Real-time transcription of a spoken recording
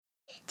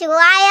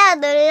좋아요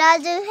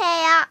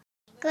눌러주세요.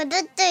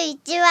 구독도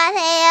잊지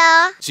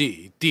마세요.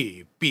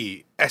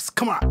 GDBS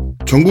come on.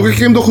 전국의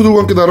게임 덕후들과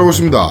함께 날아오고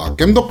있습니다.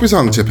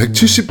 겜덕비상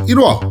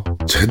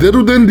제171화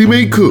제대로 된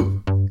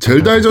리메이크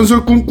젤다의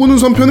전설 꿈꾸는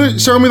선편을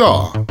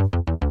시작합니다.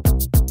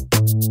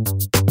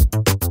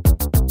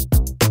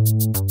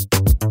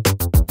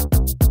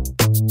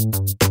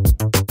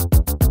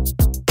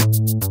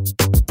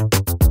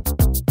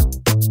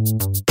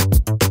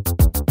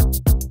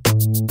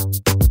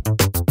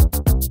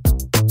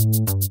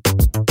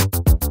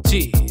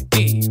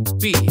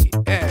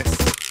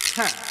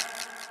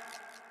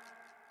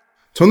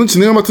 저는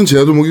진행을 맡은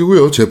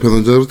제야도목이고요. 제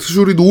편원자로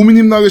트슈리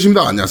노우미님 나와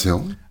계십니다.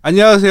 안녕하세요.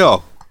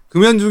 안녕하세요.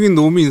 금연 중인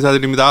노우미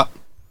인사드립니다.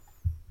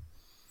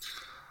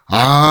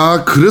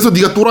 아, 그래서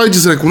네가 또라이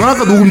짓을 했구나.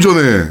 아까 녹음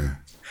전에.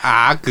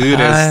 아,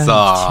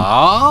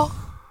 그랬어?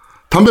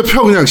 담배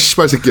펴 그냥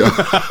씨발 새끼야.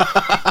 힘드네.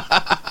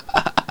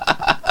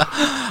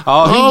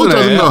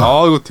 짜증나.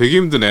 이거 되게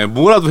힘드네.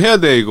 뭐라도 해야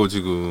돼 이거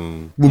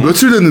지금. 뭐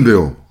며칠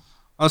됐는데요?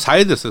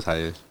 4일 됐어요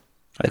 4일.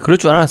 그럴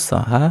줄 알았어.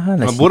 나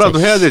진짜. 뭐라도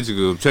해야 돼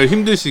지금. 제일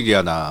힘들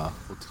시기야 나.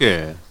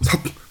 어떡해.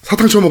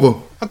 사탕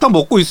쳐먹어. 사탕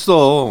먹고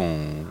있어.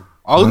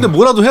 근데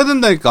뭐라도 해야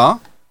된다니까.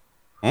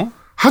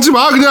 하지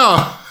마 그냥.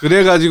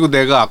 그래가지고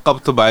내가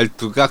아까부터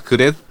말투가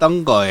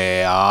그랬던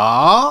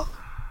거예요.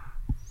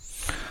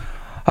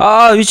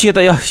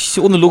 미치겠다. 야,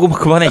 오늘 녹음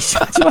그만해.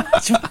 하지 마.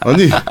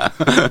 아니,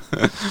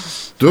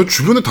 내가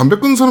주변에 담배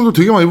끊는 사람들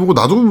되게 많이 보고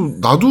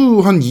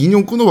나도 한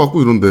 2년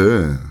끊어봤고 이런데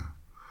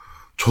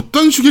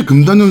저딴 식의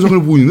금단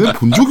현상을 보이네?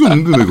 본 적이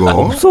없는데 내가.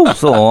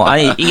 없어.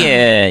 아니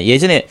이게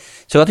예전에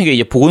저 같은 경우에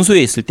이제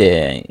보건소에 있을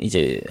때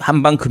이제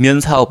한방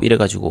금연 사업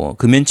이래가지고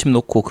금연칩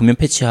놓고 금연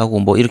패치하고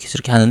뭐 이렇게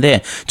저렇게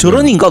하는데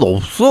저런 인간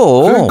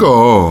없어.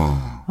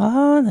 그러니까.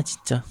 나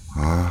진짜.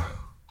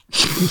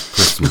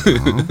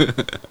 그렇습니다.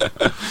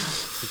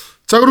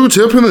 자, 그리고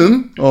제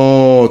옆에는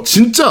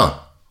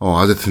진짜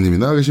아제트님이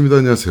나와 계십니다.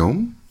 안녕하세요.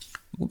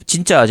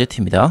 진짜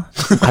아제트입니다.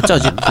 가짜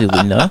아제트고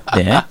있나?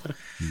 네.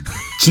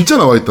 진짜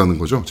나와 있다는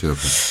거죠, 제 옆에.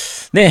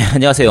 네,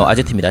 안녕하세요.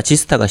 아제트입니다.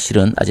 지스타가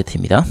싫은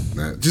아제트입니다.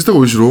 네, 지스타가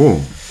왜 싫어?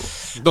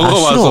 너가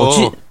싫어.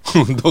 와서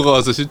너가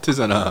와서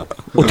싫대잖아.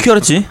 어떻게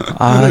알았지?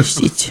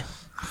 씨.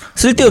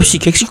 쓸데없이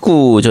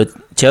객식구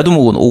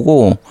제아도목은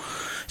오고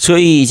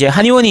저희 이제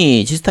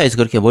한의원이 지스타에서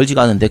그렇게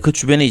멀지가 않은데 그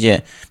주변에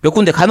이제 몇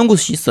군데 가는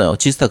곳이 있어요.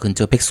 지스타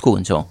근처, 백스코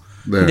근처.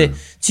 네. 근데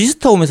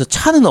지스타 오면서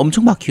차는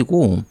엄청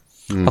막히고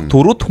막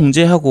도로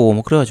통제하고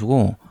뭐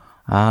그래가지고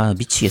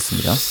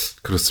미치겠습니다.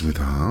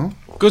 그렇습니다.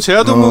 그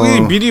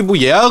제아도목이 미리 뭐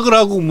예약을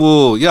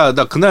하고 야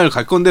나 그날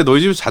갈 건데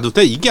너희 집에서 자도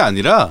돼? 이게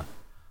아니라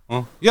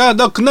야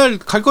나 그날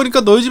갈 거니까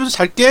너희 집에서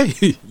잘게.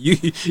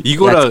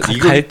 이거라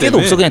이거 갈 데도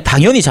없어. 그냥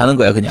당연히 자는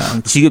거야.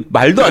 그냥 지금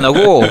말도 안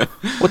하고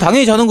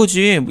당연히 자는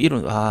거지. 뭐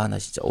이런 나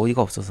진짜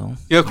어이가 없어서.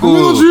 야,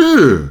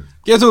 당연하지.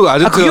 계속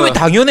아제트가 그게 왜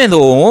당연해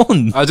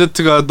넌?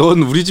 아제트가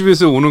넌 우리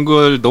집에서 오는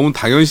걸 너무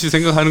당연시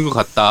생각하는 것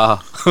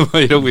같다.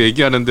 이러고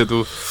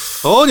얘기하는데도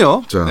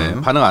전혀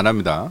반응 안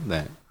합니다.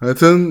 네.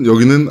 하여튼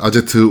여기는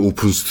아제트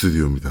오픈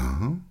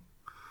스튜디오입니다.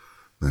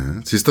 네,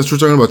 지스타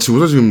출장을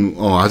마치고서 지금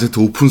아제트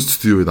오픈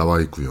스튜디오에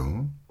나와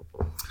있고요.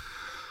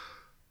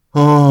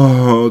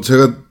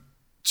 제가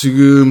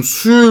지금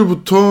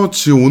수요일부터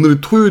지금 오늘이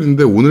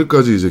토요일인데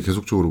오늘까지 이제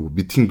계속적으로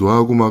미팅도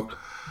하고 막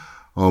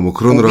뭐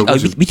그러느라고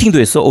미팅도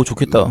했어?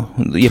 좋겠다.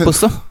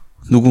 예뻤어?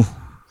 누구?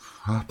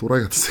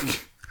 또라이 같은 새끼.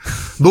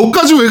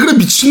 너까지 왜 그래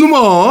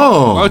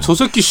미친놈아. 저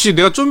새끼 씨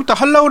내가 좀 이따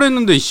하려고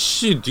그랬는데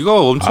씨 네가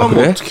엄청 하면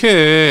그래?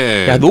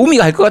 어떡해. 야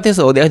노미가 할 것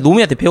같아서 내가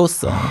노미한테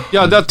배웠어.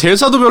 야 나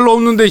대사도 별로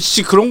없는데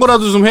씨 그런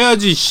거라도 좀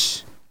해야지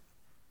씨.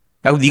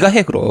 야 그럼 네가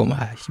해 그럼.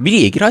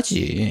 미리 얘기를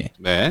하지.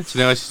 네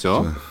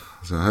진행하시죠.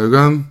 자,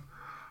 하여간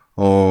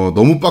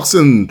너무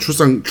빡센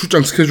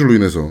출장 스케줄로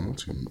인해서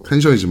지금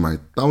텐션이 지금 많이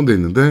다운돼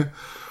있는데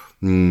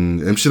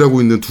MC라고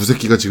있는 두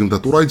새끼가 지금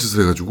다 또라이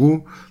짓을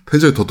해가지고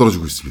텐션이 더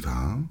떨어지고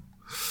있습니다.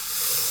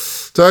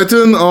 자,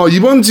 하여튼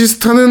이번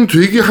지스타는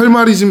되게 할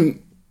말이 좀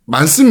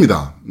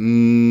많습니다.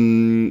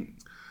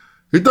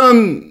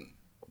 일단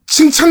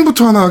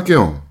칭찬부터 하나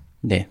할게요.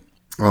 네.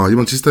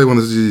 이번 지스타에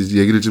관해서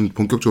얘기를 좀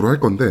본격적으로 할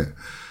건데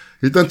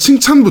일단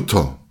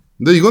칭찬부터.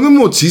 근데 이거는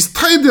뭐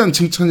지스타에 대한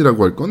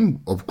칭찬이라고 할 건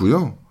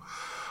없고요.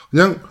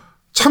 그냥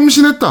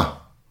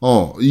참신했다.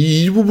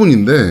 이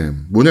부분인데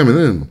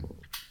뭐냐면은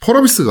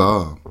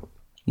펄어비스가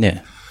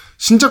네.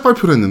 신작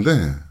발표를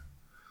했는데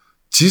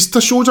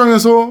지스타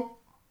쇼장에서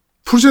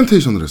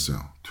프레젠테이션을 했어요.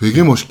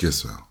 되게 멋있게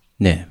했어요.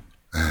 네.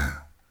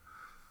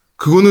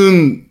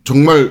 그거는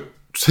정말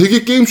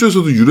세계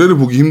게임쇼에서도 유례를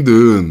보기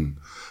힘든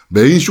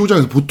메인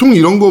쇼장에서 보통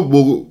이런 거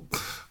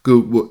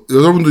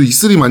여러분들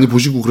E3 많이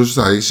보시고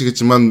그러셔서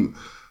아시겠지만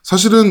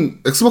사실은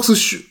엑스박스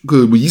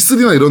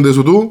E3나 이런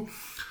데서도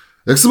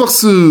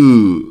엑스박스에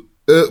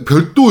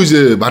별도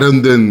이제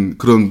마련된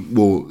그런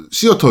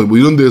시어터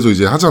이런 데에서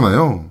이제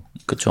하잖아요.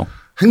 그렇죠.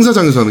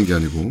 행사장에서 하는 게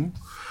아니고.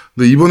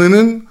 근데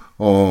이번에는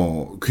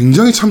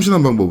굉장히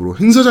참신한 방법으로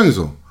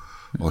행사장에서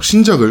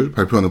신작을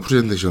발표하는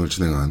프레젠테이션을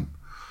진행한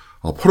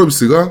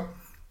펄어비스가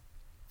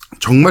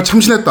정말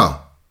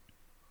참신했다.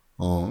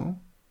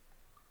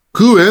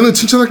 그 외에는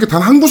칭찬할 게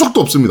단 한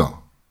구석도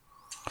없습니다.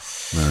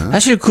 네.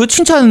 사실 그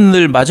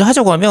칭찬을 마저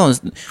하자고 하면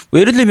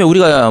예를 들면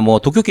우리가 뭐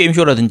도쿄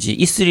게임쇼라든지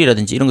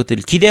E3라든지 이런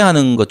것들을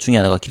기대하는 것 중에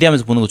하나가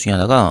기대하면서 보는 것 중에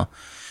하나가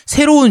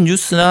새로운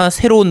뉴스나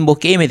새로운 뭐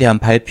게임에 대한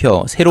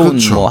발표, 새로운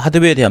그렇죠. 뭐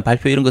하드웨어에 대한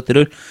발표 이런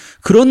것들을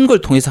그런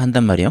걸 통해서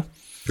한단 말이에요.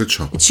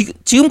 그렇죠.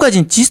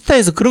 지금까지는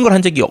지스타에서 그런 걸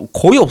한 적이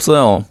거의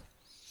없어요.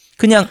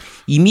 그냥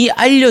이미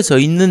알려져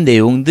있는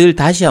내용들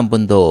다시 한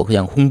번 더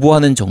그냥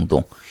홍보하는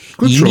정도.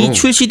 그렇죠. 이미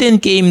출시된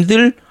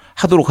게임들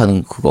하도록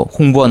하는 그거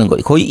홍보하는 거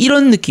거의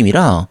이런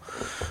느낌이라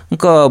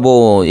그러니까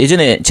뭐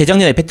예전에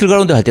재작년에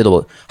배틀그라운드 할 때도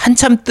뭐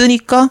한참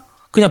뜨니까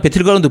그냥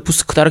배틀그라운드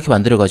부스 크다랗게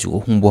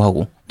만들어가지고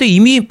홍보하고 근데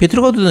이미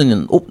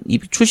배틀그라운드는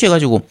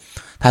출시해가지고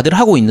다들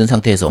하고 있는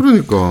상태에서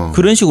그러니까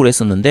그런 식으로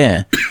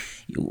했었는데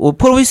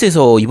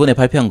프로비스에서 이번에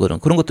발표한 거는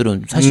그런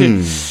것들은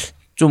사실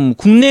좀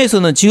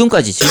국내에서는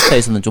지금까지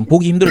지스타에서는 좀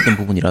보기 힘들었던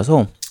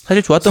부분이라서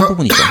사실 좋았던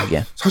부분이죠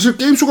이게. 사실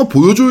게임쇼가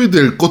보여줘야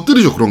될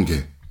것들이죠 그런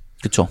게.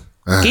 그렇죠.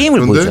 네,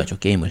 게임을 보여줘야죠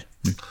게임을.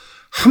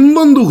 한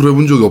번도 그래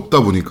본 적이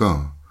없다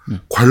보니까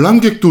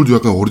관람객들도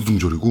약간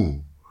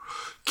어리둥절이고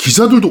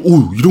기자들도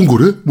오 이런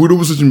거래? 뭐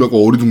이러면서 지금 약간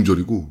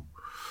어리둥절이고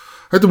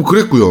하여튼 뭐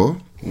그랬고요.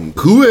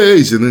 그 외에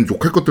이제는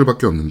욕할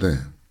것들밖에 없는데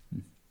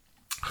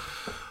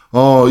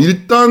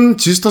일단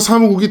지스타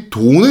사무국이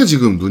돈에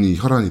지금 눈이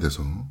혈안이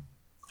돼서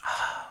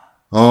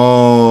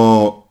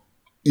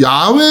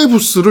야외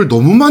부스를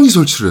너무 많이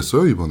설치를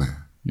했어요 이번에.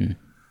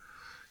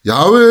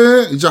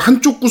 야외 이제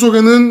한쪽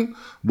구석에는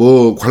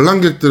뭐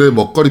관람객들의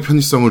먹거리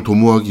편의성을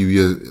도모하기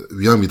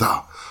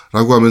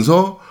위함이다라고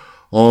하면서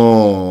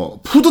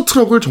푸드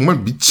트럭을 정말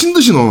미친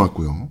듯이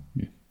넣어놨고요.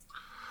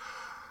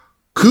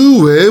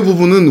 그 외의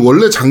부분은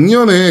원래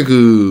작년에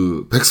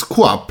그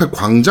백스코 앞에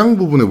광장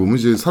부분에 보면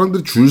이제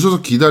사람들이 줄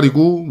서서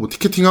기다리고 뭐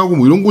티켓팅하고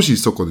뭐 이런 곳이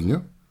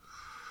있었거든요.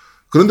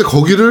 그런데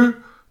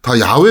거기를 다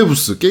야외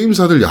부스,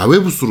 게임사들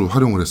야외 부스로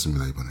활용을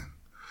했습니다 이번엔.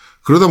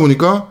 그러다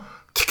보니까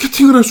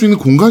티켓팅을 할 수 있는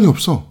공간이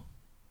없어.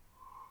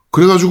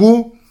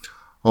 그래가지고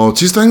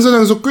지스타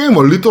행사장에서 꽤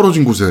멀리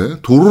떨어진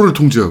곳에 도로를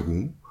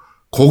통제하고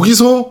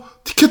거기서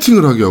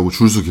티켓팅을 하게 하고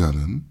줄 서게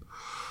하는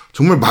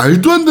정말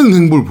말도 안 되는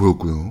행보를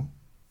보였고요.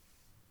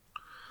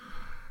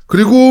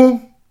 그리고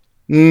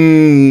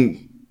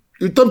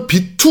일단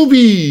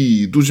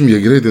B2B도 좀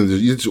얘기를 해야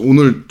되는데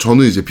오늘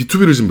저는 이제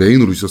B2B를 지금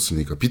메인으로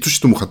있었으니까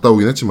B2C도 뭐 갔다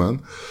오긴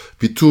했지만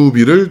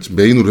B2B를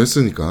메인으로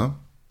했으니까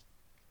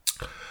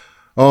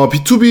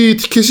B2B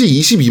티켓이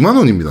 22만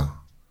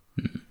원입니다.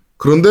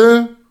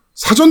 그런데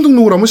사전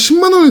등록을 하면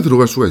 10만 원이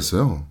들어갈 수가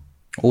있어요.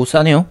 오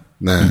싸네요.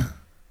 네.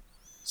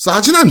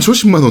 싸진 않죠,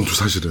 10만 원도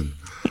사실은.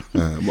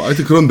 네, 뭐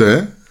하여튼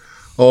그런데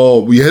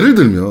뭐 예를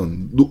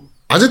들면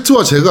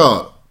아제트와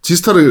제가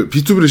지스타를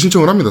B2B를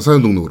신청을 합니다.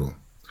 사전 등록으로.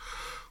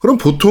 그럼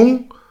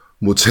보통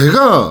뭐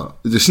제가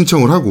이제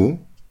신청을 하고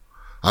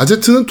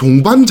아제트는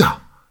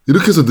동반자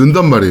이렇게 해서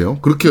넣는단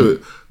말이에요. 그렇게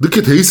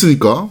넣게 돼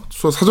있으니까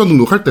사전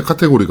등록할 때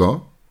카테고리가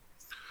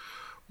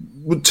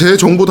뭐 제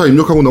정보 다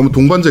입력하고 나면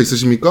동반자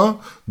있으십니까?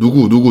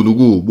 누구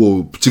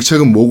뭐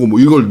직책은 뭐고 뭐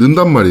이걸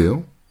넣는단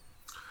말이에요.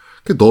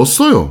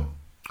 넣었어요.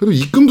 그리고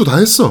입금도 다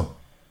했어.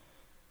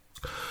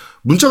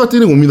 문자가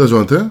띠링 옵니다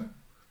저한테.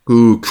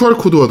 그 QR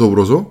코드와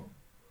더불어서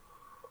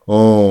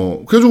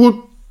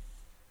그래가지고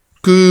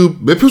그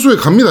매표소에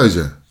갑니다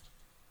이제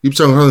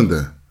입장을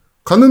하는데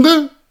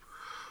갔는데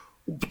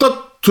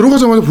딱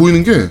들어가자마자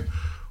보이는 게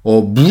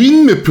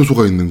무인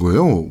매표소가 있는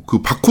거예요.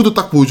 그 바코드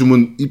딱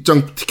보여주면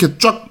입장 티켓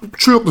쫙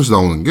출력돼서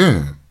나오는 게.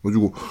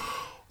 그래가지고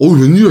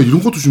웬일이야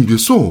이런 것도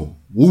준비했어.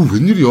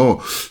 웬일이야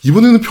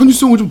이번에는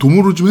편의성을 좀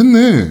도모를 좀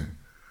했네.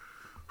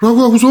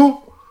 라고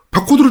하고서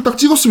바코드를 딱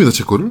찍었습니다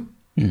제 거를.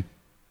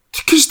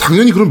 티켓이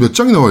당연히 그럼 몇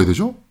장이 나와야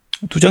되죠?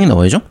 2장이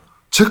나와야죠.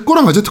 제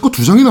거랑 아제트 거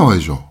 2장이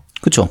나와야죠.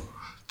 그쵸.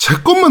 제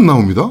것만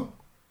나옵니다.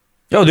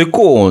 야, 내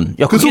건.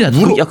 야,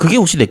 그게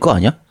혹시 내 거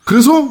아니야?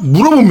 그래서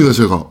물어봅니다,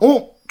 제가.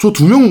 저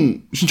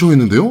 2명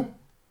신청했는데요?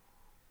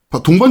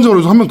 동반자로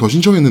해서 1명 더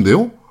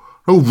신청했는데요?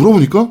 라고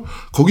물어보니까,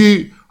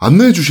 거기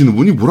안내해 주시는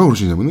분이 뭐라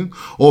그러시냐면은,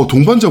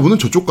 동반자분은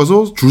저쪽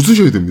가서 줄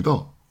서셔야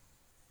됩니다.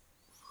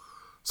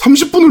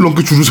 30분을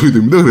넘게 줄을 서야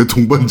됩니다, 그래,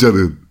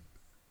 동반자는.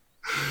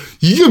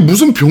 이게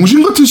무슨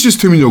병신 같은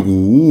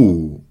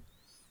시스템이냐고.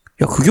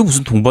 야, 그게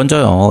무슨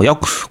동반자야. 야,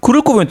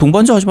 그럴 거면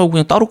동반자 하지 말고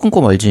그냥 따로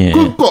끊고 말지.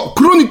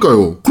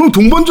 그러니까요. 그럼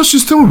동반자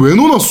시스템을 왜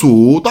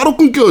넣어놨어? 따로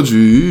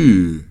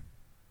끊겨야지.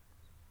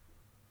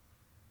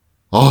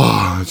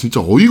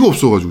 진짜 어이가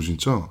없어가지고,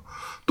 진짜.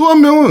 또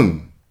한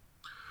명은,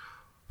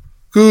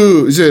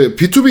 이제,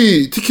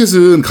 B2B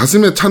티켓은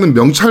가슴에 차는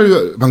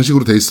명찰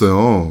방식으로 돼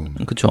있어요.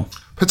 그쵸.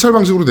 패찰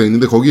방식으로 돼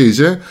있는데, 거기에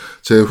이제,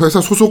 제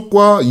회사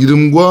소속과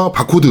이름과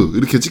바코드,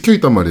 이렇게 찍혀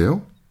있단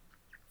말이에요.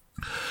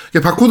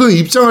 바코드는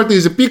입장할 때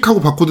이제 삑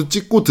하고 바코드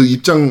찍고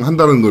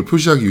입장한다는 걸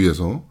표시하기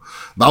위해서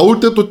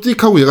나올 때 또 띡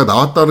하고 얘가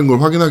나왔다는 걸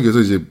확인하기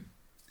위해서 이제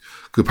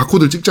그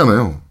바코드를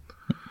찍잖아요.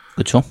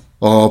 그렇죠.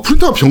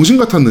 프린터가 병신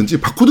같았는지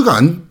바코드가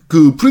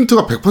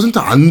프린터가 100%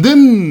 안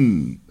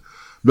된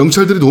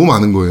명찰들이 너무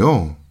많은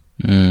거예요.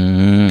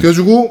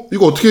 그래가지고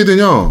이거 어떻게 해야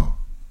되냐?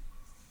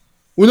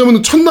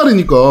 왜냐면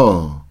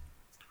첫날이니까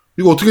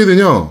이거 어떻게 해야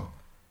되냐?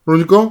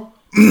 그러니까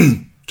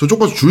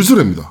저쪽까지 줄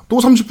서랍니다. 또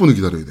 30분을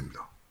기다려야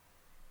됩니다.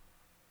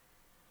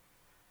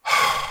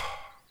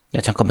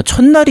 야, 잠깐만.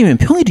 첫날이면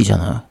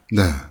평일이잖아.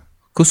 네.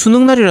 그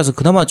수능 날이라서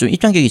그나마 좀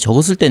입장객이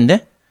적었을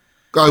텐데?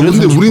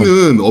 근데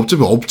우리는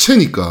어차피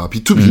업체니까,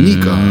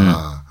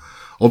 B2B니까,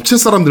 업체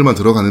사람들만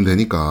들어가는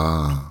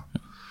데니까.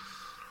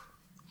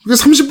 그게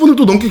 30분을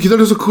또 넘게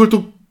기다려서 그걸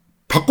또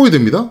바꿔야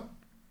됩니다?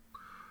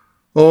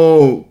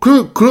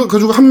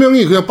 그래가지고 한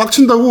명이 그냥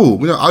빡친다고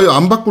그냥 아예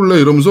안 바꿀래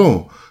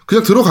이러면서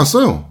그냥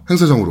들어갔어요.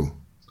 행사장으로.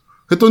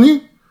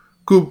 했더니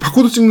그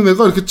바코드 찍는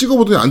애가 이렇게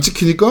찍어보더니 안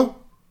찍히니까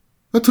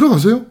그냥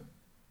들어가세요.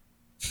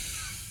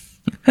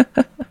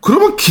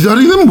 그러면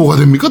기다리면 뭐가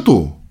됩니까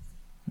또?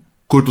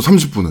 그걸 또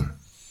 30분을.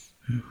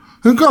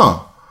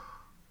 그러니까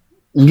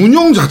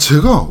운영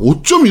자체가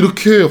어쩜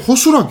이렇게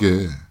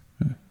허술하게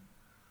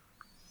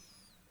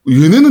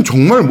얘네는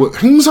정말 뭐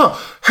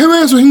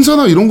해외에서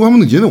행사나 이런 거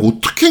하면 얘네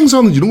어떻게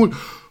행사하는지 이런 걸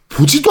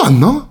보지도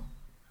않나?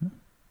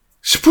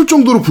 싶을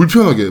정도로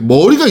불편하게.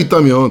 머리가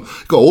있다면,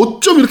 그러니까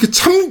어쩜 이렇게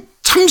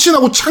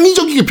참신하고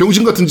창의적이게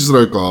병신 같은 짓을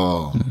할까.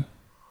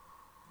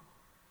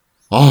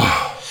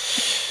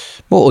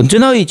 뭐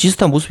언제나 이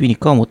지스타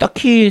모습이니까 뭐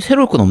딱히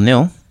새로울 건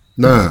없네요.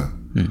 네.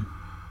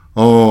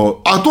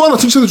 또 하나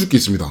칭찬해 줄 게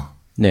있습니다.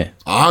 네.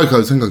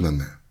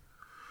 생각났네.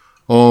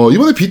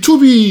 이번에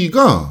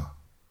B2B가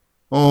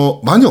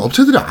많이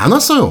업체들이 안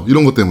왔어요.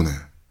 이런 것 때문에.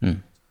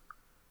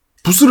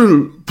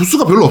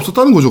 부스가 별로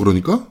없었다는 거죠,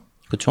 그러니까.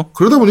 그쵸.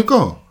 그러다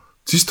보니까,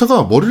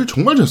 지스타가 머리를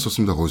정말 잘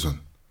썼습니다, 거기선.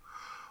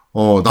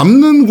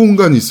 남는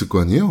공간이 있을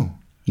거 아니에요?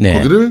 네.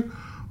 거기를,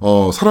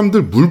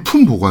 사람들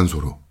물품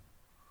보관소로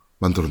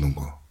만들어 놓은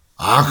거.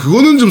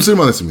 그거는 좀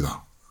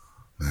쓸만했습니다.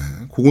 네.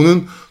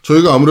 그거는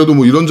저희가 아무래도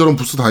뭐 이런저런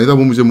부스 다니다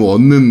보면 이제 뭐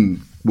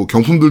얻는 뭐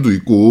경품들도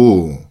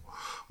있고,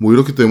 뭐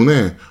이렇기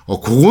때문에,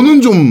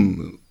 그거는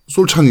좀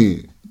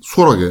솔찬히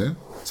수월하게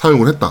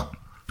사용을 했다.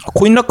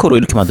 코인라커로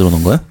이렇게 만들어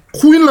놓은 거예요?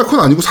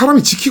 코인라커는 아니고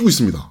사람이 지키고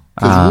있습니다.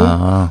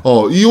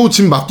 그래가지고 이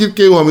짐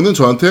맡길게요 하면은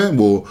저한테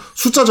뭐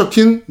숫자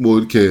적힌 뭐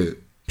이렇게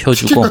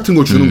펴주고. 티켓 같은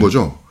걸 주는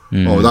거죠.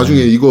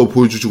 나중에 이거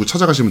보여주시고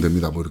찾아가시면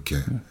됩니다. 뭐 이렇게.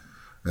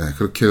 네,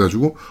 그렇게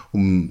해가지고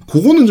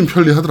그거는 좀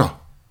편리하더라.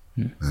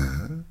 네.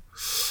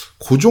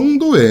 그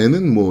정도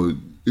외에는 뭐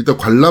일단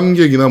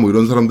관람객이나 뭐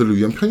이런 사람들을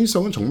위한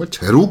편의성은 정말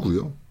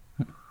제로고요.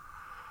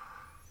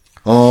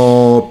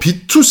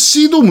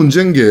 B2C도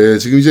문제인 게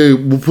지금 이제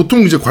뭐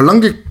보통 이제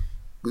관람객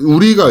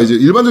우리가 이제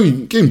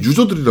일반적인 게임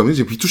유저들이라면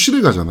이제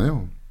B2C를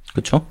가잖아요.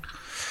 그렇죠.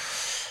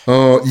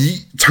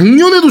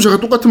 작년에도 제가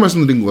똑같은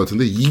말씀 드린 것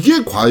같은데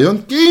이게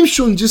과연 게임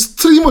쇼인지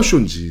스트리머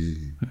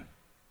쇼인지.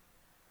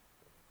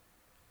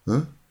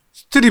 네?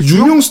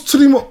 유명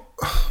스트리머.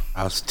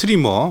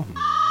 스트리머.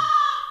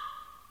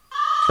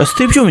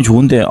 스트립 쇼면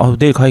좋은데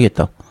내일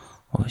가야겠다.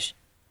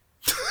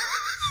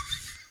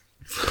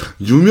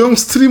 유명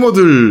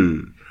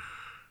스트리머들만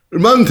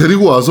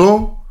데리고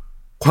와서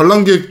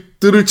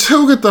관람객들을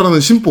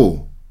채우겠다라는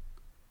심보.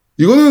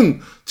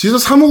 이거는 진짜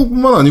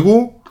사무국뿐만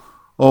아니고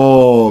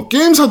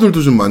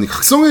게임사들도 좀 많이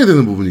각성해야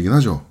되는 부분이긴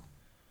하죠.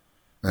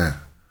 네.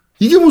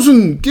 이게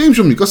무슨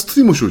게임쇼입니까?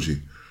 스트리머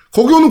쇼지.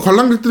 거기 오는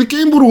관람객들이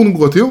게임 보러 오는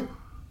것 같아요?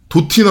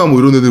 도티나 뭐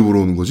이런 애들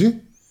보러 오는 거지?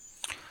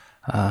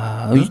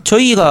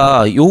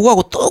 저희가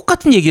요거하고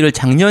똑같은 얘기를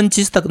작년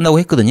지스타 끝나고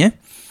했거든요.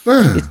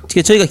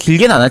 네. 저희가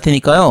길게는 안 할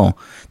테니까요.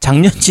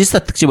 작년 지스타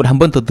특집을 한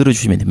번 더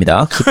들어주시면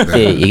됩니다.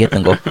 그때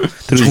얘기했던 거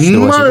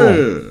들어주시도록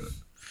하시고.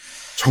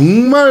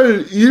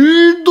 정말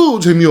 1도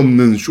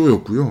재미없는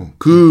쇼였고요.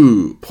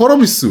 그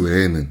펄어비스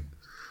외에는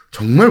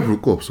정말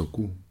볼 거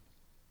없었고.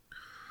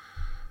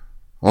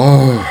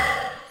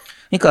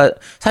 그러니까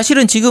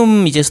사실은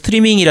지금 이제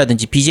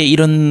스트리밍이라든지 BJ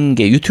이런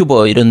게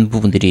유튜버 이런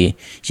부분들이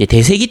이제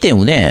대세기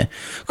때문에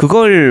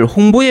그걸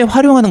홍보에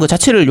활용하는 것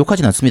자체를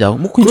욕하진 않습니다.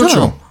 뭐 괜찮아요.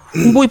 그렇죠.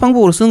 홍보의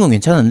방법으로 쓰는 건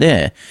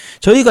괜찮은데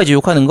저희가 이제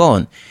욕하는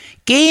건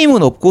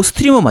게임은 없고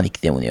스트리머만 있기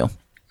때문에요.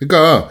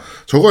 그러니까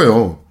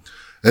저거요.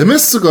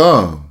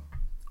 MS가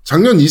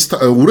작년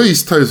올해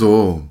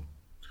이스타에서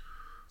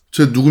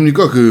제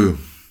누굽니까 그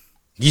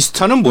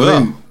이스타는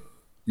뭐야?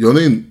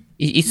 연예인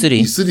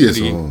E3.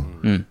 E3에서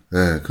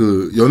네,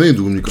 그 연예인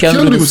누굽니까?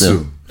 키아누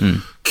리브스.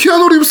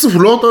 키아누 리브스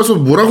불러왔다 해서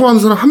뭐라고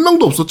하는 사람 한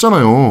명도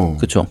없었잖아요.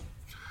 그렇죠.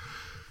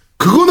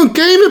 그거는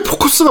게임에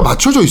포커스가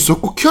맞춰져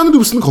있었고 키아누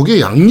리브스는 거기에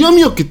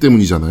양념이었기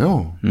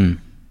때문이잖아요.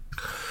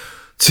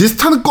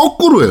 지스타는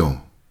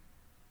거꾸로예요.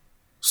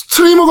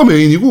 스트리머가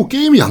메인이고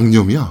게임이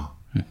양념이야.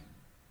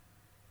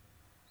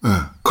 네.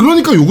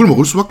 그러니까 욕을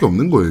먹을 수밖에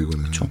없는 거예요,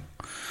 이거는. 그렇죠.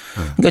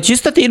 그러니까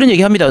지스타 때 이런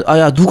얘기 합니다.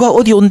 야 누가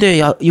어디 온대.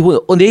 야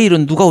이번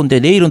내일은 누가 온대.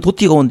 내일은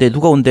도티가 온대.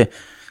 누가 온대.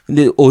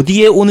 근데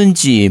어디에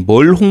오는지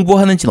뭘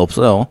홍보하는지는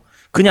없어요.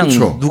 그냥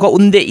그쵸. 누가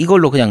온대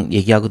이걸로 그냥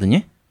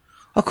얘기하거든요.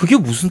 그게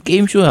무슨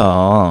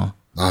게임쇼야.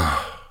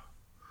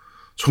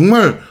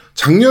 정말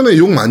작년에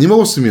욕 많이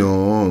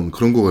먹었으면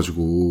그런 거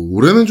가지고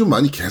올해는 좀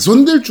많이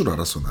개선될 줄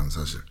알았어, 난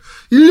사실.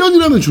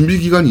 1년이라는 준비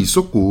기간이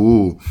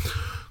있었고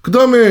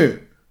그다음에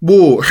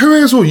뭐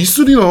해외에서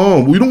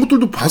E3나 뭐 이런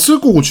것들도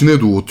봤을 거고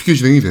지네도 어떻게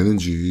진행이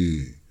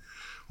되는지.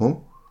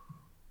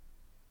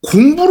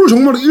 공부를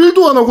정말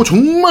 1도 안 하고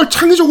정말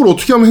창의적으로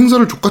어떻게 하면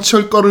행사를 족같이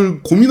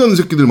할까를 고민하는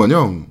새끼들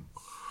마냥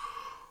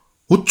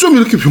어쩜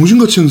이렇게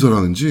병신같이 행사를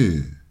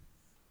하는지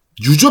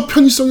유저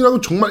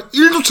편의성이라고 정말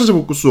 1도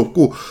찾아볼 수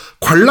없고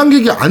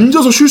관람객이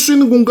앉아서 쉴 수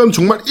있는 공간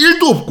정말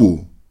 1도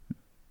없고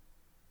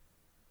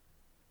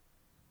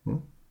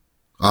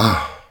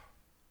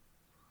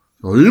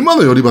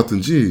얼마나 열이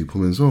받든지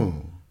보면서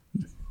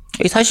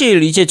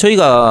사실 이제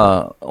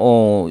저희가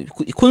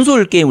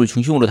콘솔 게임을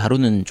중심으로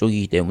다루는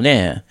쪽이기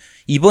때문에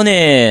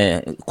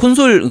이번에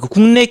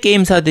국내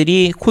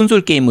게임사들이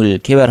콘솔 게임을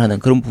개발하는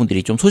그런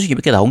부분들이 좀 소식이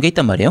몇 개 나온 게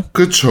있단 말이에요.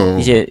 그렇죠.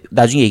 이제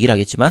나중에 얘기를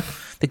하겠지만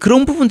근데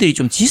그런 부분들이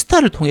좀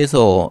지스타를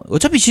통해서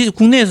어차피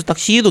국내에서 딱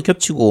시기도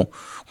겹치고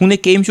국내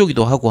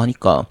게임쇼기도 하고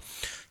하니까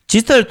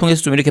지스타를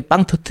통해서 좀 이렇게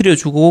빵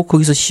터트려주고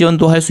거기서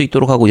시연도 할 수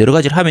있도록 하고 여러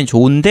가지를 하면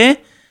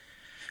좋은데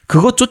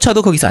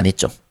그것조차도 거기서 안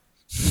했죠.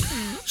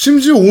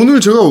 심지어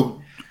오늘 제가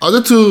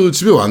아제트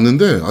집에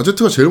왔는데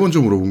아제트가 제일 먼저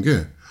물어본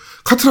게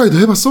카트라이더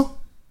해봤어?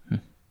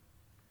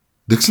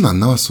 넥슨 안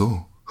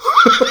나왔어.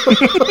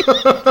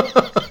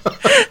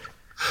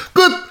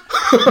 끝!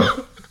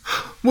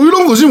 뭐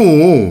이런 거지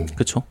뭐.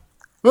 그렇죠.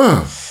 네.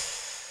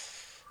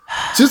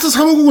 지스타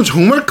 350은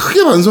정말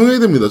크게 반성해야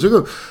됩니다.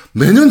 제가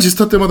매년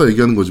지스타 때마다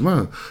얘기하는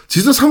거지만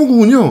지스타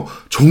 350은요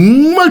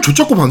정말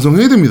조잡고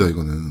반성해야 됩니다.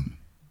 이거는.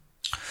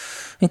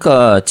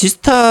 그러니까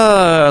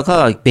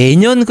지스타가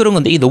매년 그런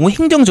건데 이게 너무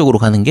행정적으로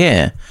가는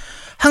게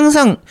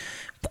항상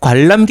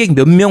관람객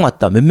몇 명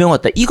왔다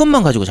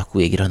이것만 가지고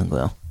자꾸 얘기를 하는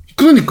거예요.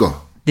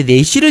 그러니까. 근데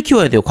내실을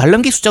키워야 돼요.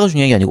 관람객 숫자가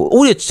중요한 게 아니고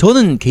오히려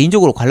저는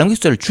개인적으로 관람객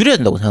숫자를 줄여야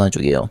된다고 생각하는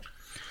쪽이에요.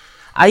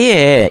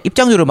 아예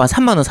입장료를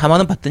 3만 원, 4만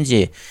원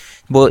받든지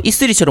뭐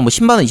E3처럼 뭐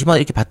 10만 원, 20만 원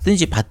이렇게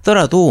받든지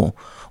받더라도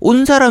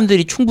온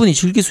사람들이 충분히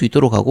즐길 수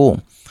있도록 하고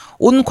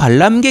온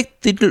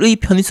관람객들의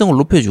편의성을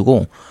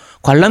높여주고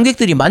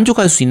관람객들이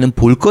만족할 수 있는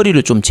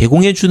볼거리를 좀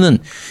제공해주는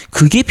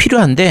그게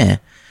필요한데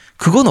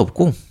그건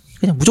없고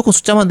그냥 무조건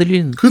숫자만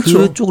늘리는 그렇죠.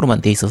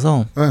 그쪽으로만 돼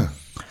있어서 네.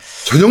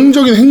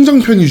 전형적인 행정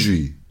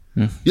편의주의.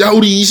 야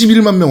우리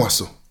 21만 명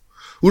왔어.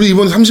 우리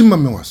이번에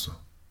 30만 명 왔어.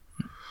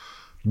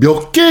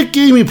 몇 개의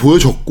게임이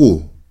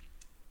보여졌고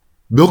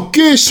몇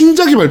개의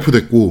신작이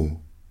발표됐고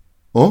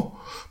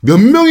몇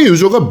명의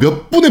유저가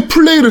몇 분의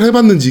플레이를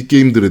해봤는지 이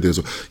게임들에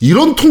대해서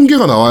이런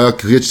통계가 나와야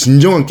그게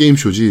진정한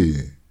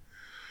게임쇼지.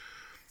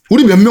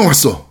 우리 몇 명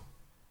왔어.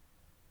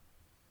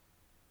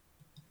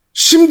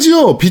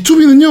 심지어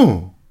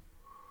B2B는요.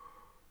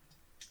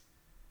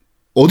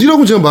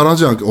 어디라고 제가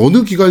말하지 않게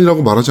어느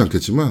기관이라고 말하지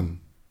않겠지만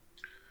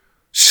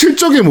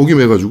실적에 목이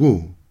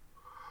매가지고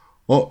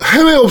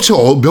해외 업체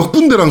몇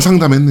군데랑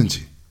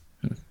상담했는지.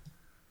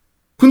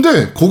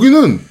 근데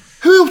거기는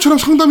해외 업체랑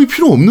상담이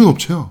필요 없는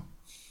업체야.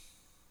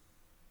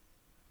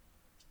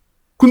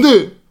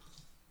 근데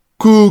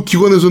그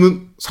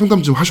기관에서는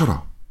상담 좀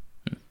하셔라.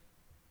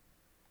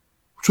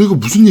 저희가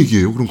무슨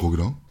얘기예요? 그럼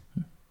거기랑?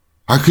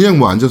 그냥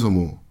뭐 앉아서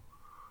뭐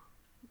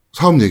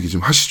사업 얘기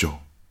좀 하시죠.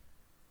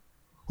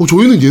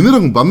 저희는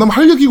얘네랑 만나면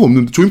할 얘기가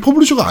없는데 저희는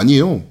퍼블리셔가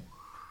아니에요.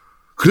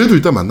 그래도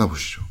일단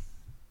만나보시죠.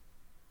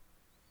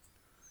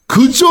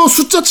 그저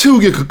숫자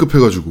채우기에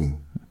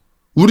급급해가지고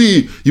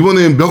우리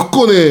이번에 몇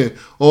건의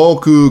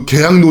그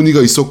계약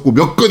논의가 있었고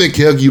몇 건의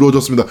계약이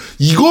이루어졌습니다.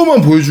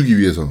 이거만 보여주기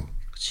위해서.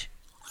 그치.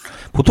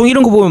 보통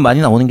이런 거 보면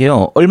많이 나오는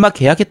게요. 얼마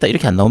계약했다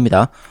이렇게 안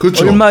나옵니다.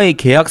 그렇죠. 얼마의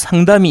계약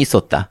상담이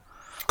있었다.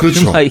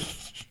 그렇죠. 얼마의...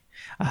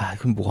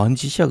 그럼 뭐 하는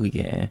짓이야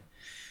그게.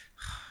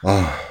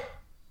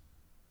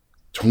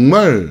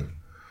 정말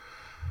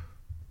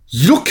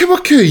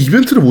이렇게밖에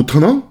이벤트를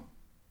못하나?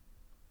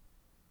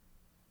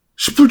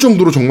 싶을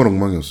정도로 정말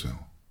엉망이었어요.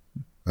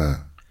 네.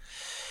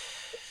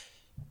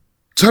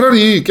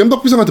 차라리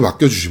겜덕비상한테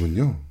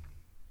맡겨주시면요.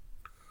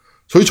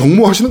 저희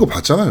정모 하시는 거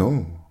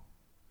봤잖아요.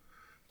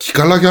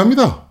 기깔나게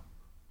합니다.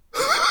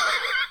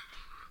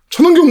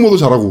 천원 경모도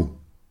잘하고,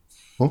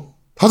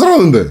 다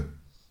잘하는데.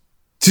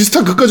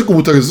 지스타 그까짓 거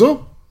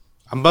못하겠어?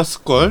 안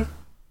봤을걸?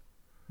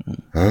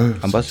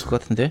 안 봤을 것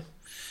같은데?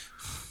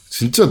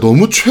 진짜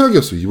너무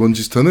최악이었어요. 이번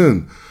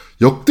지스타는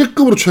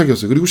역대급으로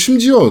최악이었어요. 그리고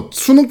심지어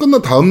수능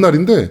끝난 다음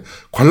날인데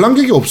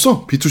관람객이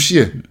없어.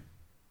 B2C에.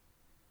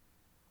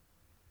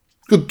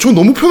 저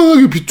너무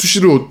편안하게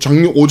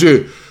B2C를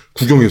어제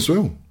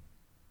구경했어요.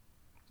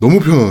 너무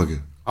편안하게.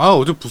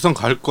 어제 부산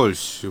갈걸.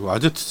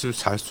 아제트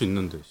잘 수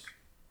있는데.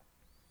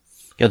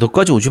 야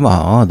너까지 오지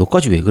마.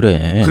 너까지 왜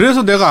그래.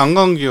 그래서 내가 안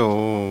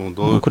간겨.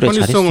 너 그래,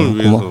 편의성을 잘했어.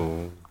 위해서.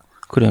 고마워.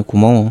 그래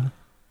고마워.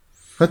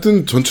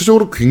 하여튼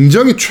전체적으로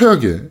굉장히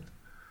최악의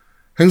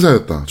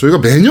행사였다. 저희가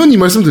매년 이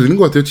말씀 드리는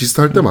것 같아요.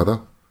 지스타 할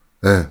때마다.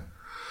 네.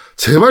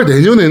 제발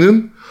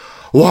내년에는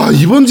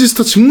이번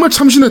지스타 정말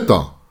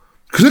참신했다.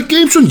 그냥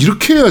게임쇼는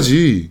이렇게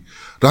해야지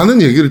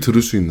라는 얘기를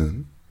들을 수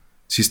있는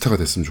지스타가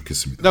됐으면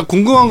좋겠습니다. 나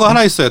궁금한 거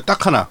하나 있어요.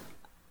 딱 하나.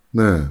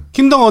 네.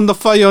 킹덤 언더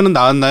파이어는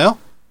나왔나요?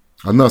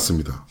 안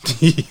나왔습니다.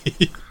 네,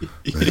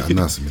 안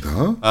나왔습니다.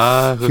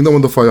 그... 킹덤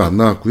언더 파이어 안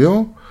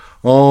나왔고요.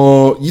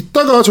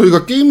 이따가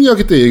저희가 게임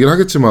이야기 때 얘기를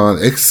하겠지만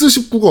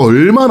X19가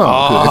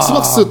얼마나 그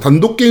엑스박스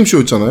단독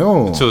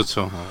게임쇼였잖아요.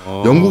 그렇죠.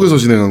 영국에서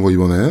진행한 거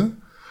이번에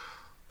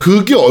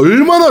그게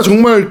얼마나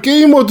정말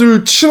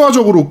게이머들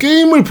친화적으로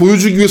게임을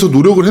보여주기 위해서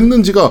노력을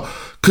했는지가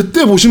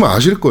그때 보시면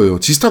아실 거예요.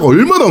 지스타가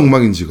얼마나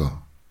엉망인지가.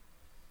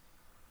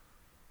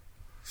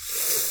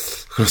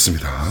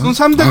 그렇습니다. 무슨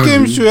 3대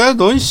게임쇼야?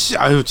 넌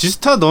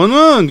지스타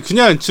너는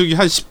그냥 저기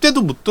한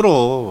 10대도 못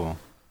들어.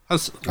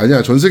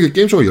 아니야, 전 세계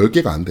게임쇼가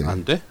 10개가 안 돼.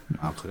 안 돼?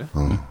 아, 그래?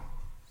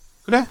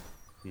 그래?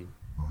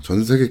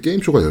 전 세계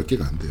게임쇼가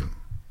 10개가 안 돼요.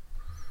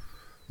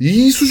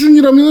 이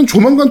수준이라면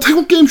조만간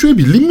태국 게임쇼에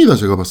밀립니다,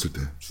 제가 봤을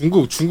때.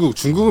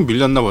 중국은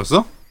밀렸나 벌써?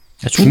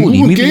 야,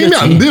 중국은 게임이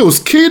안 돼요.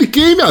 스케일이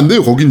게임이 안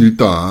돼요, 거긴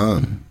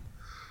일단.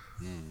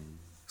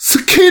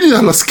 스케일이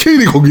달라,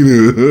 스케일이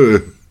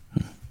거기는.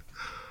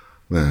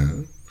 네.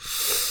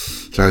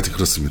 자, 하여튼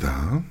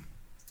그렇습니다.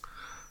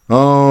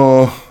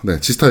 네,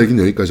 지스타 얘기는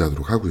여기까지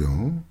하도록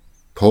하고요.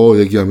 더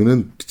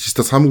얘기하면은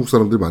지스타 사무국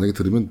사람들 만약에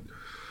들으면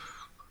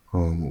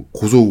뭐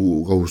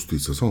고소가 올 수도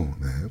있어서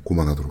네,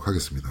 고만하도록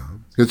하겠습니다.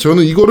 그래서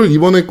저는 이거를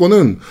이번에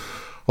거는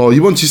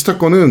이번 지스타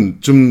거는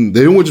좀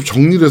내용을 좀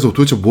정리를 해서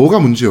도대체 뭐가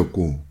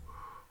문제였고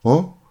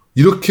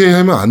이렇게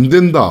하면 안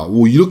된다,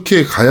 뭐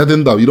이렇게 가야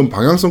된다 이런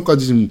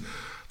방향성까지 좀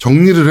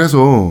정리를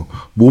해서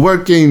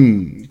모바일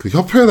게임 그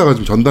협회에다가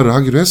좀 전달을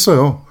하기로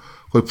했어요.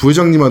 거의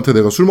부회장님한테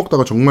내가 술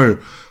먹다가 정말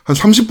한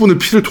 30분을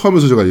피를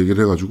토하면서 제가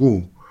얘기를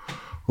해가지고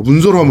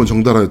문서로 한번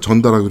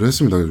전달하기로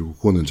했습니다. 그리고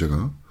그거는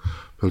제가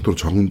별도로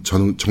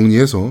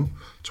정리해서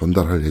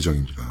전달할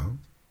예정입니다.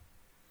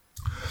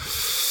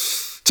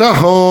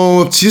 자,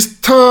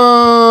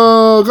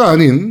 지스타가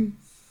아닌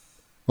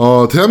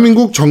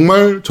대한민국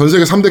정말 전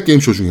세계 3대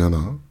게임쇼 중에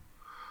하나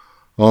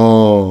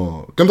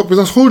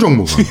겜덕비상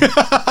서울정모가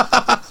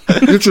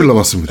일주일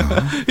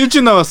남았습니다.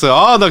 일주일 남았어요.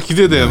 아, 나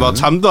기대돼. 네. 막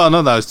잠도 안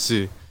와,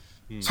 날씨.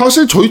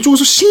 사실 저희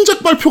쪽에서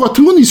신작 발표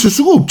같은 건 있을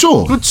수가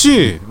없죠.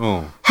 그렇지.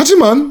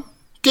 하지만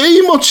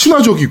게이머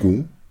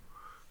친화적이고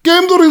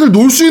게임돌이들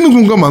놀 수 있는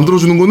공간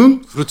만들어주는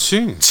거는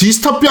그렇지.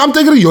 지스타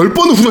뺨때기를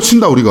 10번은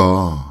후려친다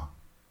우리가.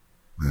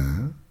 네.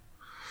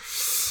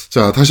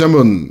 자, 다시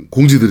한번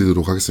공지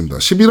드리도록 하겠습니다.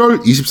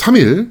 11월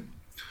 23일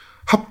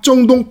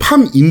합정동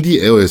팜 인디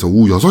에어에서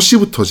오후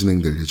 6시부터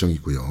진행될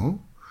예정이고요.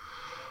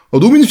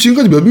 노미님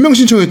지금까지 몇 명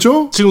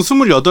신청했죠? 지금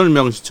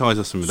 28명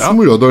신청하셨습니다.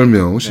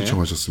 28명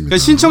신청하셨습니다. 그러니까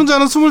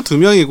신청자는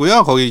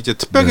 22명이고요. 거기 이제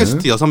특별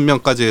게스트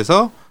 6명까지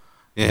해서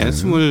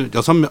 26명,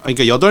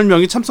 그러니까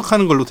 8명이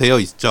참석하는 걸로 되어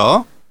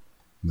있죠.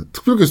 네,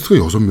 특별 게스트가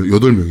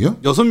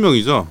 8명이야?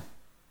 6명이죠.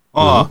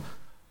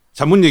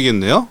 잘못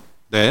얘기했네요.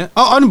 네.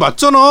 아니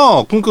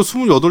맞잖아. 그러니까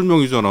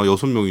 28명이잖아.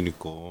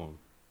 6명이니까.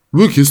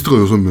 왜 게스트가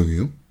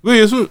 6명이에요?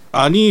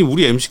 아니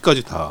우리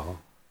MC까지 다.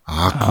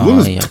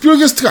 그거는 특별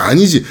게스트가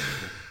아니지.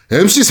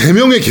 MC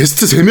 3명에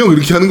게스트 3명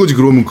이렇게 하는 거지.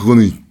 그러면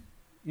그거는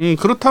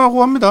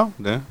그렇다고 합니다.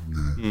 네.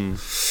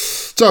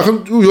 자,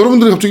 그럼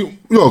여러분들이 갑자기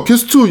야,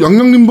 게스트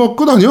양양림밥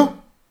끝 아니야?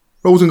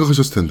 라고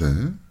생각하셨을 텐데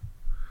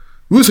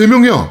왜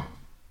 3명이야?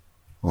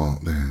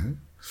 네.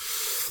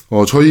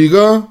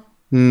 저희가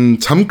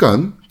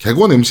잠깐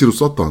객원 MC로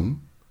썼던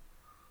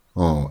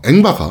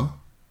앵바가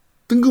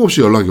뜬금없이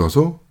연락이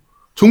와서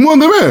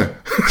정모한다며!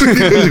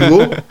 그래가지고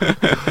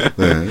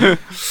네,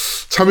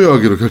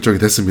 참여하기로 결정이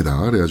됐습니다.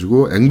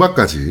 그래가지고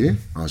앵바까지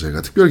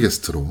저희가 특별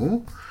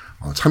게스트로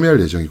참여할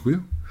예정이고요.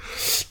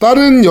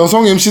 다른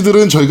여성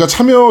MC들은 저희가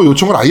참여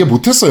요청을 아예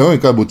못했어요.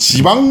 그러니까 뭐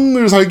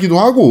지방을 살기도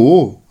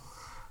하고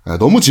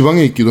너무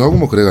지방에 있기도 하고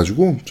뭐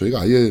그래가지고 저희가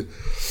아예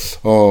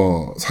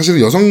사실은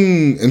여성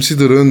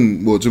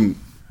MC들은 뭐 좀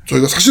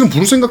저희가 사실은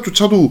부를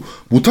생각조차도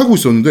못 하고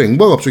있었는데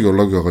앵바가 갑자기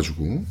연락이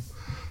와가지고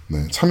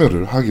네,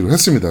 참여를 하기로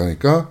했습니다.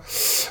 그러니까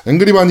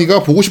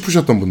앵그리바니가 보고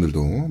싶으셨던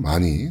분들도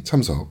많이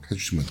참석해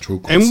주시면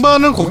좋을 것 같습니다.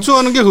 앵바는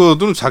걱정하는 게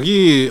그거는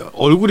자기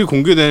얼굴이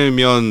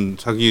공개되면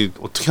자기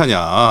어떻게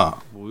하냐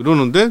뭐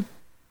이러는데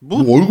뭐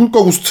얼굴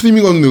까고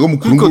스트리밍하는 애가 뭐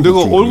그런 거.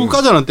 그러니까 내가 얼굴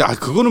까지 않았는데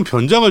그거는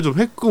변장을 좀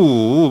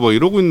했고 막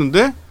이러고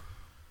있는데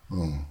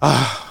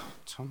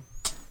참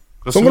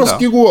그렇습니다. 선글라스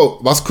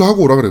끼고 마스크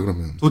하고 오라 그래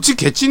그러면. 도치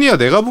개찐이야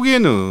내가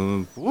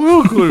보기에는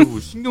뭘 그걸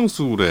신경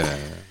쓰고 그래.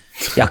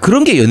 야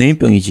그런 게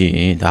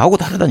연예인병이지. 나하고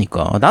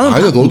다르다니까. 나는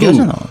아니야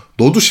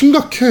너도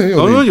심각해.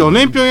 너는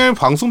연예인병이 아니라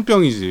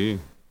방송병이지.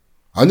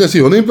 아니야 제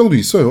연예인병도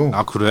있어요.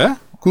 아 그래?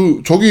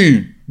 그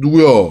저기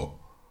누구야?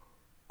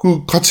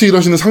 그 같이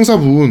일하시는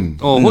상사분.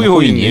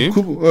 호이호이님.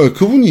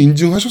 그분이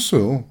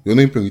인증하셨어요.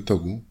 연예인병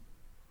있다고.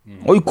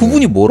 아니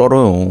그분이 뭘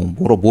알아요?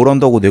 뭘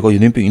안다고 내가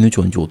연예인병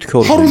있는지 언제 어떻게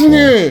알아? 하루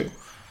중에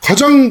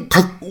가장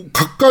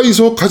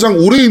가까이서 가장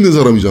오래 있는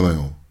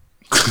사람이잖아요.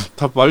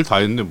 다 말 다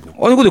했네 뭐.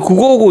 아니 근데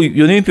그거하고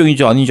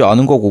연예인병인지 아닌지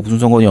아는 거하고 무슨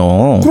상관이야?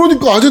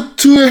 그러니까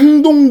아제트의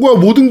행동과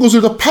모든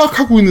것을 다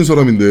파악하고 있는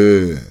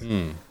사람인데.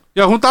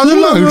 야 그럼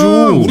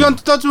따지면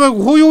우리한테 따지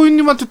말고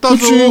호이호이님한테 따져.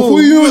 그렇지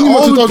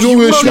호이호이님한테 따져.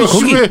 왜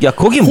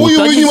거기 못 따지지.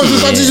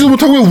 호이호이님한테 따지지도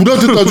못하고 왜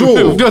우리한테 따져?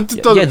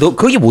 우리한테 따져. 야 너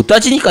거기 못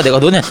따지니까 내가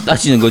너네한테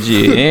따지는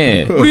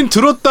거지. 우린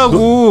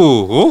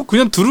들었다고.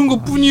 그냥 들은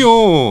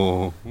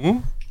것뿐이요.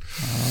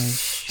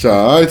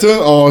 자, 하여튼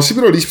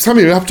 11월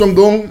 23일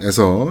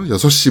합정동에서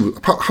 6시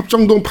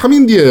합정동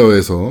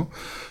파민디에어에서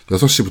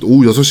 6시부터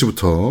오후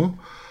 6시부터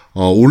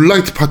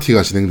온라이트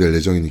파티가 진행될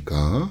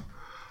예정이니까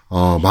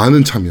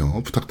많은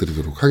참여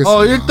부탁드리도록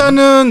하겠습니다.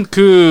 일단은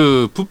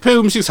그 뷔페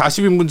음식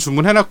 40인분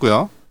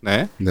주문해놨고요.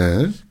 네.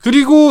 네.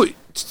 그리고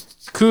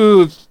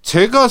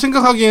제가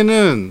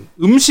생각하기에는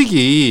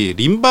음식이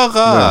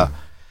림바가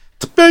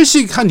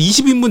특별식 한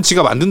 20인분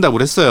지가 만든다고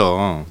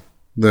그랬어요.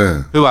 네.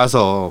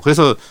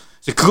 그래서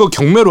이제 그거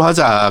경매로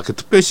하자. 그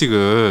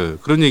특별식을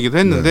그런 얘기도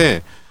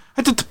했는데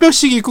하여튼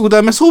특별식이 있고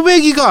그다음에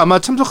소배기가 아마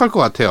참석할 것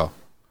같아요.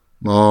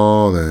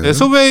 네. 네,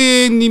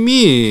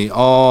 소배님이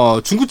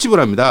중국집을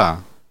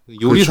합니다.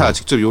 요리사 그렇죠.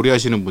 직접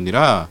요리하시는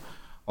분이라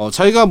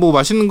자기가 뭐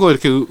맛있는 거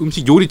이렇게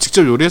음식 요리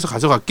직접 요리해서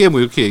가져갈게 뭐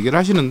이렇게 얘기를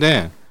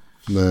하시는데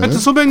네. 하여튼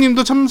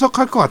소백님도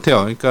참석할 것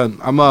같아요. 그러니까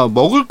아마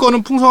먹을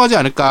거는 풍성하지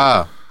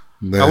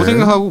않을까라고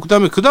생각하고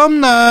그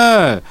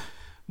다음날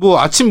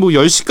뭐 아침 뭐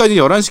 10시까지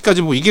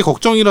 11시까지 뭐 이게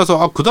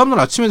걱정이라서 그 다음날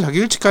아침에 자기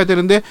일찍 가야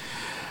되는데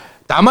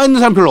남아있는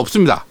사람 별로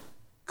없습니다.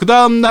 그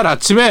다음날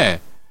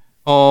아침에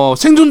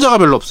생존자가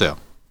별로 없어요.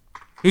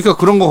 그러니까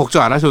그런 거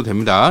걱정 안 하셔도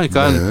됩니다.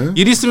 그러니까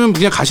일 있으면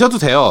그냥 가셔도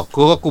돼요.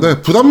 그거 갖고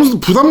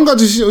부담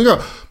가지시 그러니까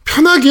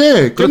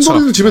편하게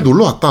깸더리들 집에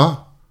놀러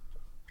왔다.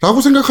 라고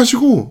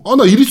생각하시고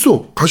나 일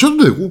있어.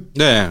 가셔도 되고.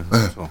 네.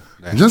 그렇죠.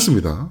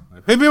 괜찮습니다.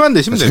 회비만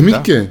내시면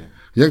됩니다.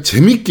 그냥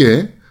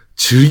재밌게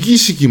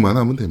즐기시기만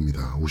하면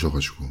됩니다.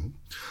 오셔가지고.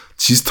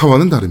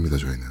 지스타와는 다릅니다,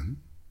 저희는.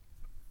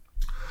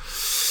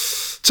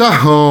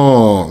 자,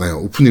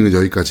 오프닝은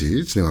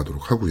여기까지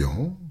진행하도록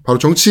하고요. 바로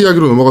정치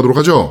이야기로 넘어가도록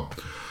하죠.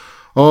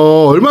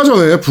 얼마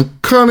전에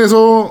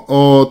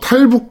북한에서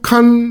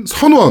탈북한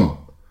선원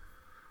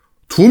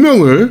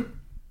 2명을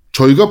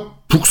저희가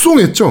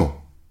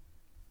북송했죠.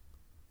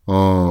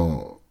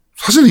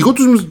 사실 이것도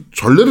좀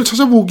전례를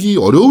찾아보기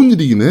어려운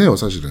일이긴 해요,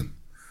 사실은.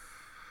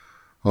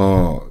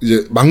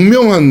 이제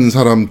망명한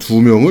사람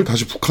 2명을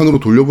다시 북한으로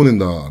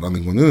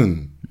돌려보낸다라는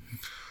거는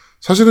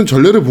사실은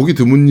전례를 보기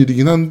드문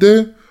일이긴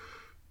한데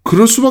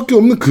그럴 수밖에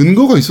없는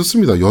근거가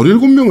있었습니다.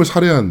 17명을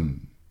살해한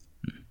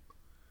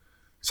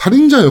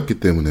살인자였기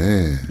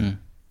때문에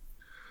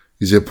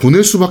이제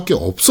보낼 수밖에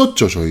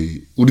없었죠,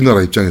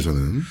 우리나라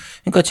입장에서는.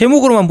 그러니까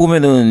제목으로만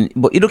보면은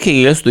뭐 이렇게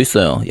얘기할 수도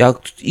있어요. 야,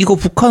 이거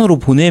북한으로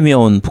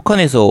보내면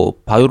북한에서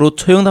바로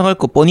처형당할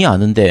거 뻔히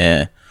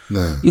아는데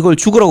이걸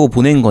죽으라고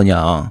보낸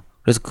거냐.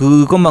 그래서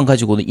그것만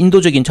가지고는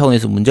인도적인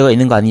차원에서 문제가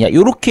있는 거 아니냐.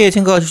 이렇게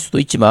생각하실 수도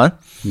있지만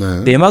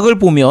내막을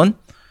보면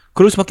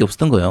그럴 수밖에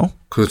없었던 거예요.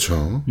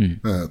 그렇죠. 네,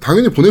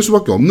 당연히 보낼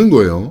수밖에 없는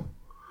거예요.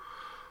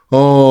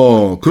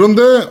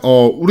 그런데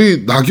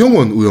우리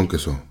나경원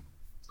의원께서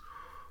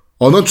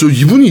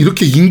이분이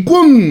이렇게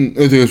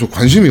인권에 대해서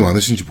관심이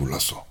많으신지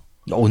몰랐어.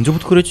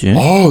 언제부터 그랬지?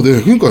 네,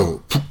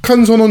 그러니까요.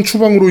 북한 선언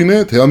추방으로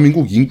인해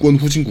대한민국 인권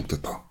후진국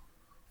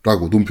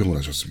됐다라고 논평을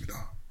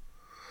하셨습니다.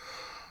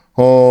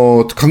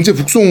 강제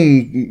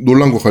북송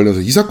논란과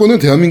관련해서 이 사건은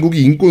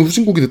대한민국이 인권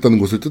후진국이 됐다는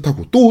것을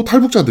뜻하고 또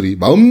탈북자들이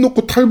마음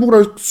놓고 탈북을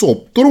할 수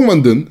없도록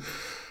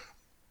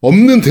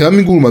없는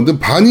대한민국을 만든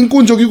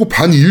반인권적이고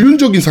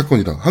반인륜적인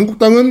사건이다.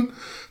 한국당은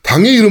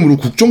당의 이름으로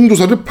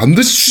국정조사를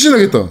반드시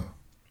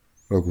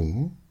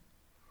추진하겠다라고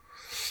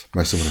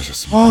말씀을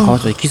하셨습니다.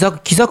 맞아.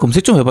 기사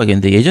검색 좀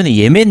해봐야겠는데 예전에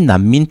예멘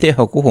난민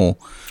때하고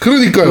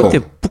그러니까요. 그때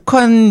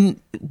북한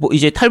뭐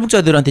이제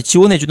탈북자들한테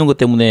지원해 주는 것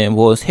때문에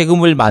뭐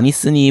세금을 많이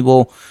쓰니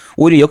뭐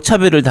오히려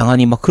역차별을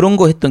당하니 막 그런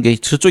거 했던 게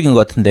저쪽인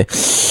것 같은데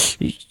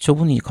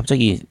저분이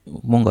갑자기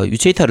뭔가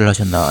유체이탈을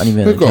하셨나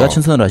아니면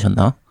개가천선을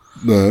하셨나?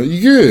 네,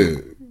 이게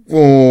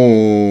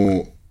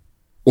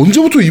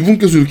언제부터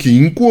이분께서 이렇게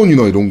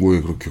인권이나 이런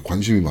거에 그렇게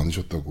관심이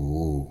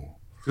많으셨다고?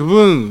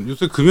 그분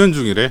요새 금연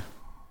중이래.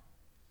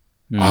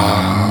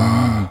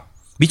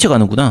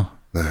 미쳐가는구나.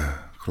 네,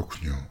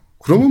 그렇군요.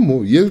 그러면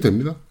뭐 이해도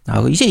됩니다.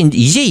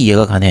 이제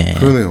이해가 가네.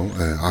 그러네요.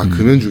 네,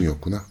 금연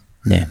중이었구나.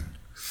 네.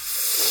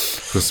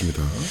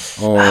 그렇습니다.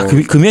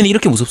 금연이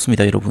이렇게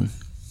무섭습니다, 여러분.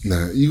 네,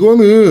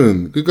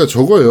 이거는 그러니까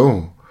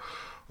저거예요.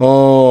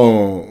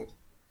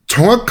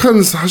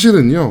 정확한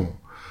사실은요.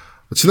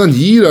 지난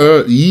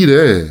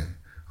 2일에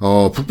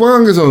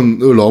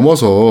북방한계선을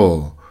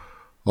넘어서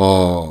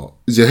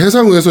이제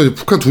해상우에서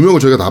북한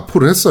 2명을 저희가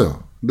납포를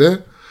했어요.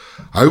 근데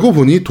알고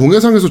보니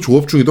동해상에서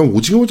조업 중이던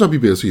오징어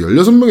잡이배에서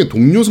 16명의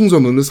동료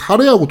승선원을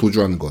살해하고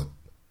도주하는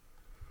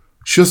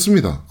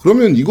것이었습니다.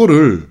 그러면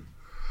이거를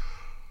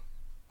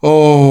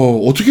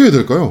어떻게 해야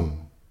될까요?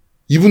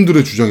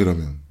 이분들의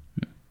주장이라면.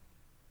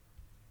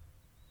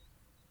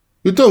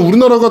 일단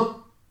우리나라가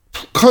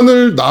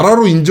북한을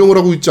나라로 인정을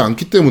하고 있지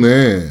않기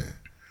때문에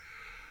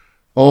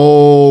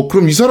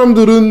그럼 이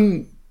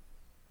사람들은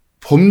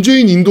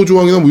범죄인 인도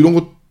조항이나 뭐 이런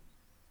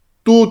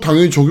것도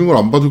당연히 적용을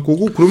안 받을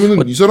거고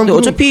그러면은 이 사람들은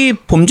어차피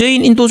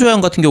범죄인 인도 조약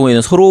같은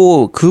경우에는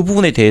서로 그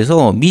부분에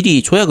대해서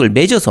미리 조약을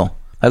맺어서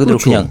말 그대로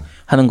그렇죠. 그냥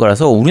하는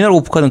거라서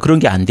우리나라하고 북한은 그런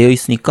게 안 되어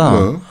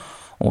있으니까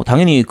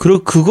당연히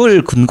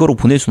그걸 근거로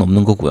보낼 수는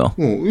없는 거고요.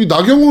 이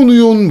나경원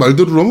의원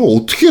말대로라면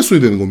어떻게 했어야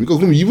되는 겁니까?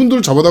 그럼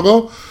이분들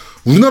잡아다가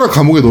우리나라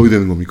감옥에 넣어야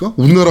되는 겁니까?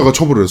 우리나라가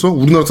처벌을 해서?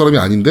 우리나라 사람이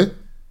아닌데?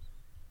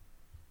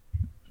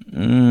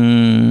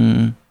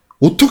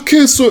 어떻게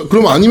했어요?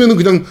 그럼 아니면은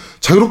그냥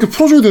자유롭게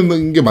풀어줘야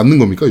되는 게 맞는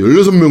겁니까?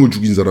 16명을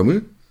죽인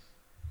사람을?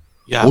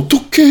 야,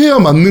 어떻게 해야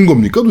맞는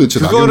겁니까 도대체?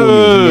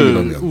 그거를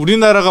생각이라면.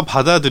 우리나라가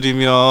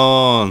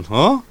받아들이면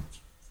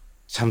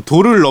참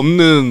도를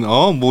넘는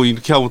뭐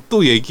이렇게 하고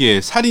또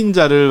얘기해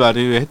살인자를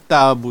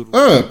말했다 뭐.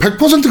 네,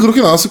 100%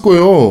 그렇게 나왔을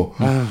거예요.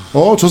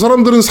 저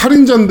사람들은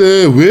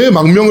살인자인데 왜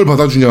망명을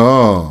받아주냐?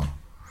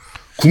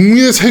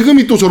 국민의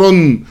세금이 또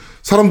저런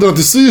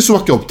사람들한테 쓰일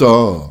수밖에 없다.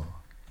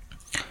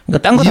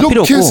 그러니까 딴 거 다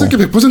필요 없고. 이렇게 쓸 게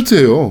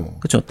 100%예요.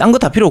 그렇죠. 딴 거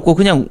다 필요 없고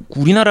그냥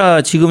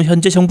우리나라 지금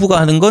현재 정부가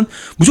하는 건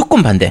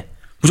무조건 반대.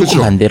 무조건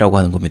그렇죠. 반대라고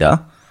하는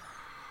겁니다.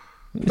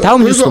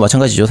 다음 뉴스도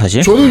마찬가지죠,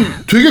 사실. 저는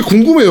되게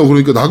궁금해요.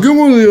 그러니까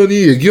나경원 의원이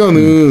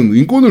얘기하는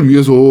인권을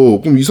위해서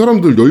그럼 이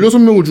사람들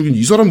 16명을 죽인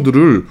이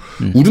사람들을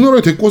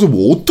우리나라에 데리고 와서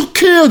뭐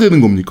어떻게 해야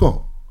되는 겁니까?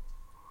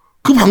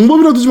 그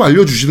방법이라도 좀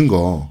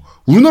알려주시든가.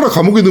 우리나라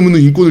감옥에 넣으면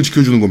인권을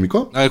지켜주는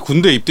겁니까? 아니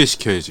군대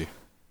입대시켜야지.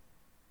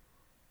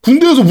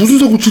 군대에서 무슨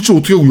사고 칠지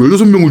어떻게 하고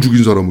 16명을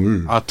죽인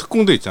사람을. 아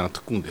특공대 있잖아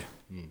특공대.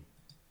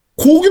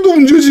 거기도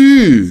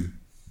문제지.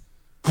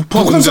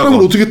 북한 사람을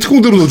어떻게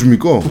특공대로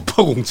넣어줍니까?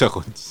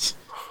 부파공작원이지.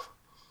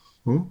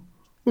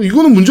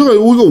 이거는 문제가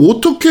이거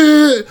어떻게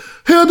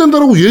해야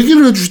된다라고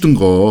얘기를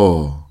해주시든가.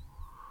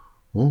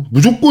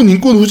 무조건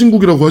인권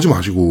후진국이라고 하지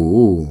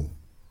마시고.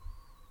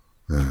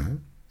 네.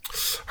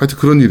 하여튼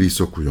그런 일이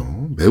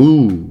있었고요.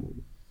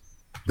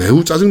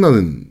 매우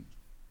짜증나는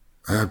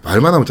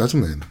말만 하면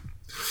짜증나요.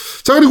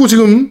 자 그리고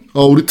지금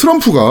우리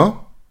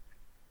트럼프가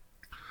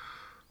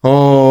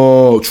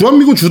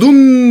주한미군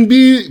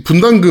주둔비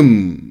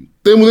분담금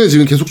때문에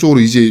지금 계속적으로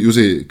이제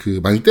요새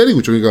많이 때리고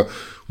있죠. 그러니까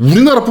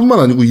우리나라뿐만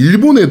아니고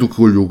일본에도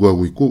그걸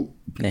요구하고 있고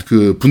네.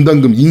 그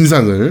분담금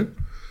인상을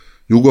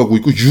요구하고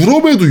있고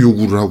유럽에도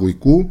요구를 하고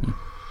있고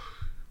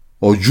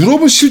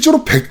유럽은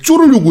실제로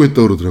 100조를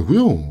요구했다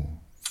그러더라고요.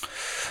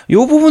 이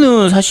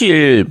부분은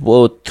사실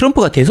뭐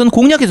트럼프가 대선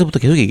공약에서부터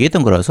계속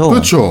얘기했던 거라서.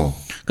 그렇죠.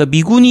 그러니까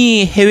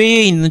미군이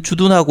해외에 있는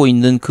주둔하고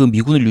있는 그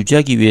미군을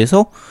유지하기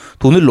위해서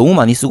돈을 너무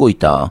많이 쓰고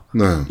있다.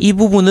 네. 이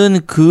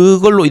부분은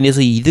그걸로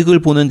인해서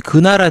이득을 보는 그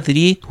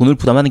나라들이 돈을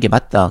부담하는 게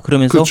맞다.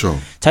 그러면서 그렇죠.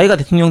 자기가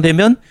대통령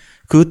되면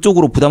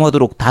그쪽으로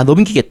부담하도록 다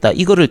넘기겠다.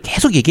 이거를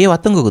계속 얘기해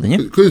왔던 거거든요.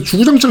 그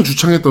주구장창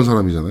주창했던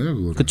사람이잖아요.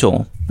 그거를.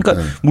 그렇죠.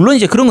 그러니까 네. 물론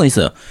이제 그런 건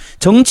있어요.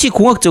 정치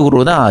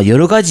공학적으로나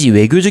여러 가지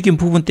외교적인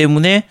부분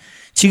때문에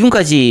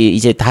지금까지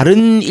이제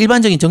다른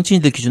일반적인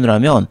정치인들 기준으로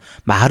하면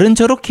말은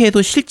저렇게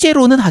해도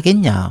실제로는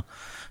하겠냐.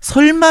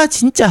 설마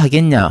진짜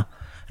하겠냐.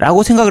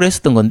 라고 생각을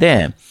했었던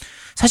건데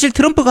사실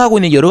트럼프가 하고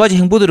있는 여러 가지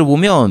행보들을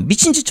보면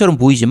미친 짓처럼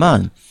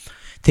보이지만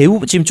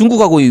대부분 지금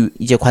중국하고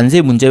이제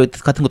관세 문제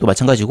같은 것도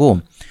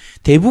마찬가지고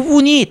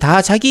대부분이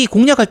다 자기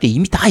공략할 때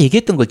이미 다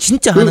얘기했던 걸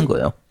진짜 하는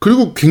거예요.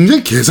 그리고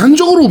굉장히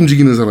계산적으로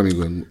움직이는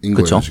사람인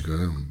그쵸? 거예요,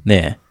 지금.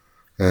 네.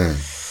 네.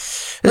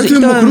 그래서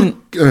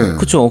일단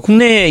그렇죠.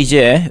 국내에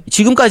이제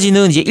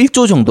지금까지는 이제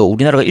 1조 정도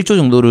우리나라가 1조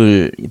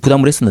정도를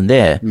부담을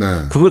했었는데 네.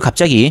 그걸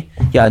갑자기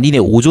야 니네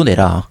 5조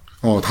내라.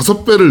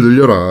 5배를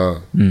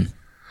늘려라.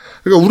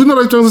 그러니까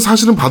우리나라 입장에서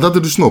사실은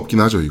받아들일 수는 없긴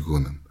하죠,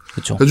 이거는.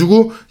 그렇죠.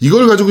 그래가지고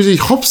이걸 가지고 이제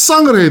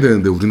협상을 해야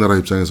되는데 우리나라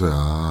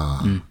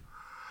입장에서야.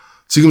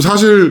 지금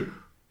사실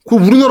그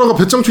우리나라가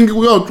배짱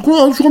챙기고 야,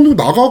 그럼 주한미군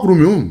나가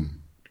그러면.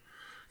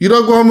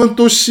 이라고 하면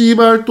또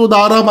씨발 또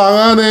나라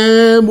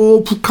망하네.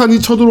 뭐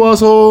북한이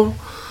쳐들어와서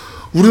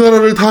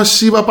우리나라를 다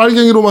씨발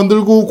빨갱이로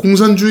만들고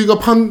공산주의가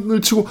판을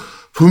치고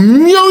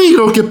분명히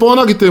이렇게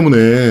뻔하기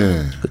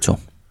때문에. 그렇죠.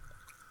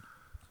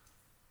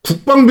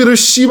 국방비를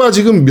씨발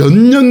지금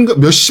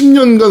몇십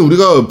년간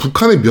우리가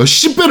북한에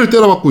몇십 배를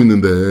때려받고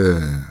있는데,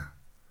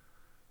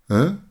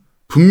 에?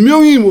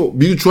 분명히 뭐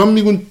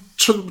주한미군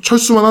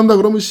철수만 한다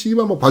그러면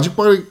씨발 막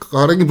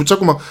바지가랑이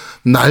붙잡고 막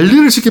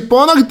난리를 치게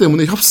뻔하기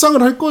때문에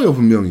협상을 할 거예요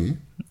분명히.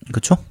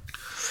 그렇죠.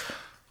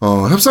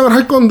 협상을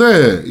할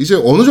건데 이제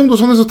어느 정도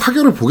선에서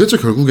타결을 보겠죠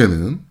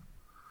결국에는.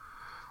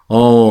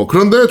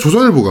 그런데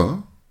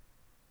조선일보가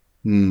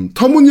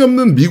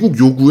터무니없는 미국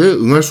요구에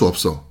응할 수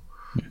없어.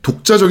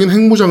 독자적인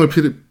핵무장을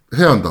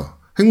해야 한다.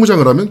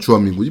 핵무장을 하면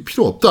주한미군이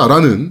필요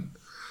없다라는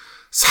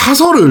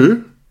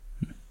사설을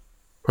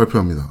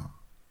발표합니다.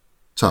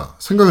 자,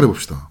 생각을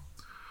해봅시다.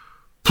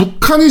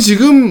 북한이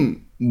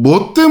지금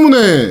뭐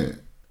때문에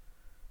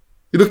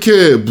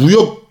이렇게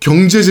무역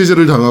경제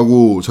제재를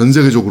당하고 전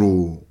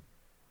세계적으로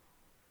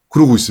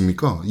그러고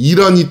있습니까?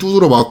 이란이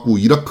두드러 맞고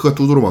이라크가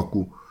두드러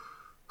맞고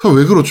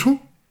왜 그렇죠?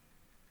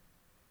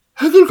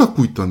 핵을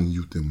갖고 있다는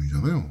이유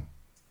때문이잖아요.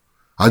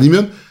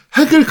 아니면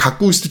핵을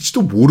갖고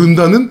있을지도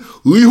모른다는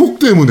의혹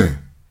때문에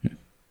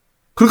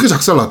그렇게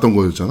작살났던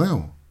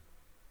거였잖아요.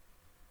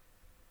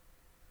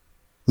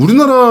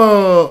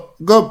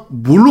 우리나라가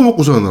뭘로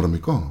먹고 사는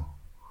나라입니까?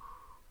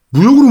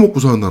 무역으로 먹고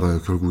사는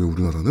나라예요, 결국에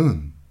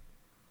우리나라는.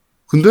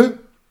 근데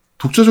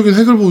독자적인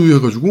핵을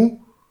보유해가지고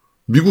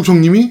미국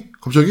형님이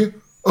갑자기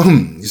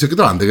이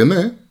새끼들 안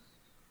되겠네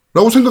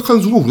라고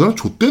생각하는 순간 우리나라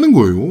좆되는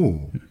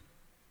거예요.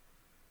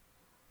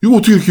 이거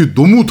어떻게 이렇게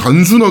너무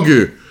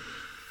단순하게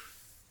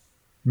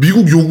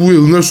미국 요구에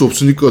응할 수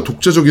없으니까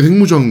독자적인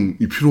핵무장이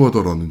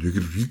필요하다라는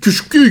얘기를 이렇게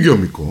쉽게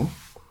얘기합니까?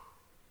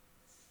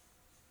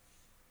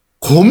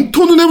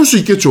 검토는 해볼 수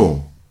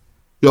있겠죠.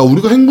 야,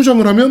 우리가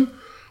핵무장을 하면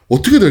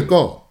어떻게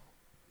될까?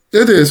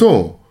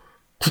 대해서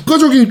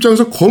국가적인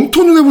입장에서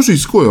검토는 해볼 수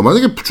있을 거예요.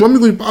 만약에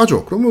주한미군이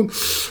빠져. 그러면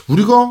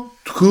우리가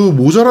그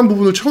모자란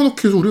부분을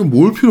채워넣기 위해서 우리가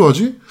뭘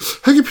필요하지?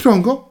 핵이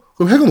필요한가?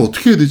 그럼 핵은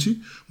어떻게 해야 되지?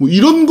 뭐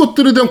이런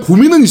것들에 대한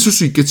고민은 있을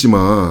수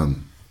있겠지만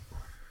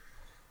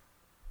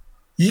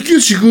이게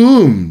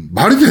지금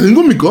말이 되는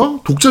겁니까?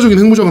 독자적인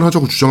핵무장을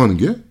하자고 주장하는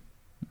게?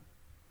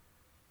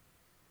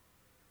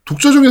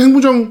 독자적인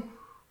핵무장을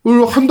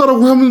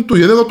한다라고 하면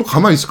또 얘네가 또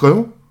가만히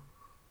있을까요?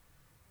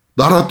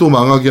 나라 또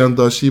망하게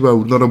한다. 씨발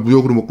우리나라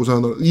무역으로 먹고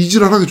사는 나라.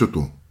 이지랄 하겠죠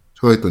또.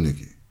 제가 했던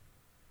얘기.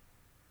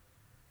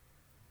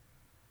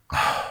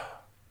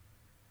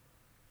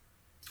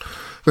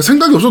 그러니까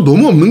생각이 없어서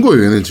너무 없는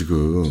거예요 얘는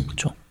지금.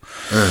 그렇죠.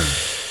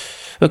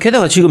 네.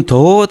 게다가 지금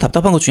더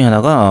답답한 것 중에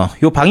하나가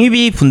요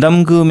방위비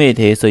분담금에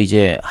대해서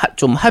이제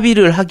좀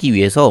합의를 하기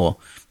위해서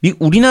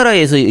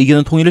우리나라에서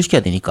의견을 통일을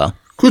시켜야 되니까.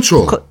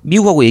 그렇죠.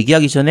 미국하고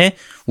얘기하기 전에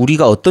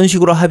우리가 어떤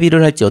식으로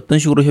합의를 할지 어떤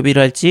식으로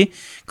협의를 할지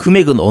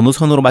금액은 어느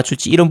선으로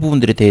맞출지 이런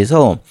부분들에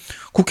대해서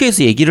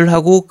국회에서 얘기를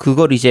하고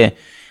그걸 이제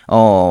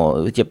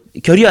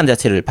결의안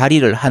자체를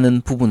발의를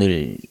하는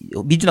부분을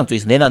민주당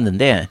쪽에서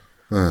내놨는데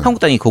네.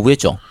 한국당이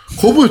거부했죠.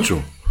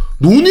 거부했죠.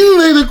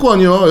 논의는 해야 될 거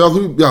아니야.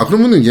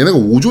 그러면은 얘네가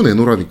 5조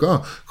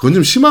내놓으라니까 그건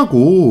좀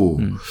심하고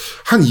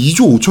한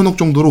 2조 5천억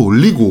정도로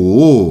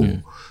올리고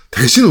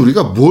대신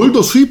우리가 뭘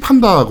더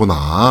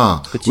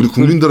수입한다거나 그치. 우리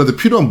국민들한테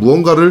필요한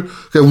무언가를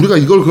그냥 우리가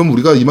이걸 그럼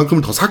우리가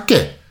이만큼을 더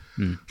살게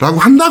라고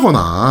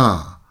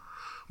한다거나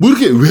뭐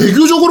이렇게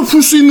외교적으로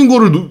풀 수 있는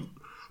거를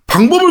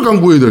방법을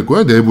강구해야 될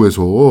거야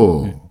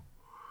내부에서.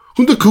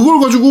 근데 그걸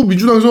가지고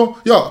민주당에서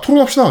야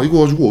토론합시다 이거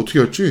가지고 어떻게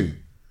할지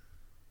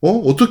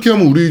어떻게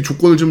하면 우리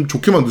조건을 좀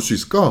좋게 만들 수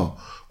있을까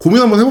고민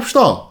한번 해봅시다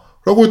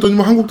라고 했더니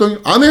한국당이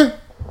안 해.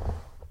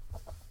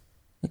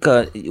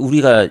 그러니까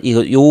우리가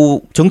요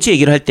정치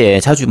얘기를 할 때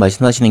자주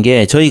말씀하시는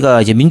게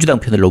저희가 이제 민주당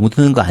편을 너무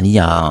드는 거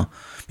아니냐.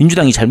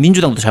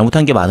 민주당도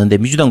잘못한 게 많은데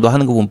민주당도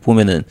하는 거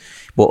보면은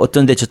뭐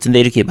어쩐데 저쩐데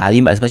이렇게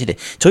많이 말씀하시는데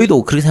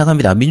저희도 그렇게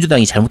생각합니다.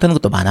 민주당이 잘못하는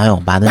것도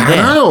많은데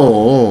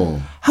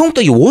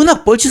한국당이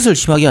워낙 뻘짓을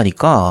심하게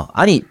하니까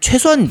아니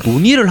최소한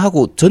논의를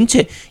하고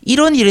전체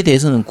이런 일에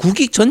대해서는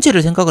국익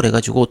전체를 생각을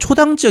해가지고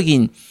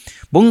초당적인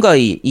뭔가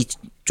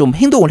좀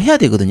행동을 해야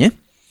되거든요.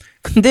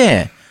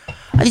 근데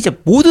아니 이제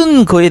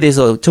모든 거에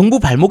대해서 정부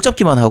발목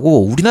잡기만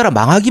하고 우리나라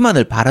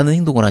망하기만을 바라는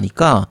행동을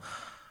하니까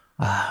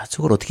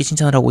저걸 어떻게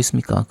칭찬을 하고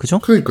있습니까? 그죠?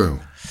 그러니까요.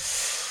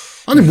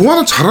 아니 뭐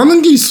하나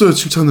잘하는 게 있어야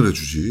칭찬을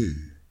해주지.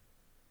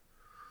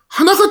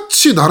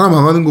 하나같이 나라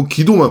망하는 거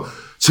기도만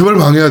제발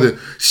망해야 돼.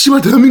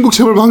 씨발 대한민국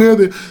제발 망해야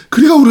돼.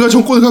 그래야 우리가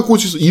정권을 갖고 올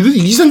수 있어.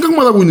 이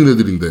생각만 하고 있는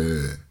애들인데.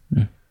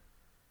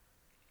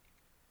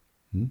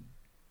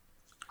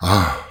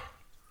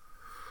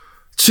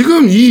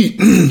 지금 이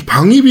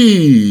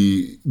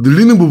방위비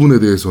늘리는 부분에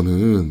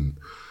대해서는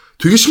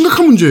되게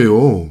심각한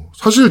문제예요.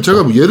 사실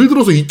제가 뭐 예를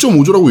들어서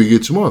 2.5조라고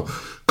얘기했지만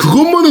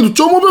그것만 해도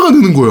 0.5배가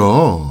느는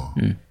거야.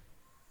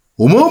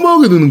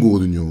 어마어마하게 느는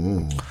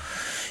거거든요.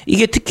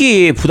 이게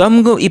특히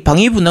이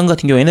방위비 분담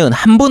같은 경우에는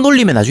한 번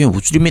올리면 나중에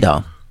못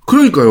줄입니다.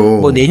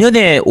 그러니까요. 뭐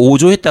내년에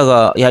 5조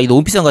했다가 야, 이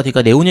너무 비싼 거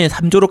같으니까 내후년에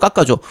 3조로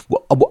깎아줘.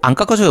 안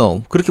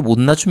깎아줘요. 그렇게 못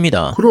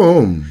낮춥니다.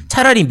 그럼.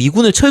 차라리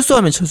미군을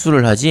철수하면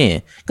철수를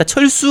하지. 그러니까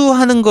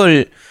철수하는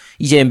걸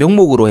이제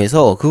명목으로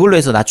해서 그걸로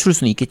해서 낮출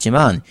수는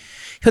있겠지만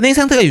현행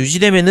상태가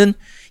유지되면은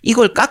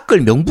이걸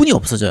깎을 명분이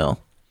없어져요.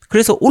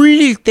 그래서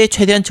올릴 때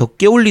최대한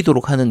적게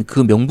올리도록 하는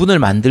그 명분을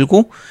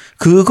만들고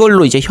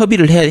그걸로 이제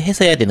협의를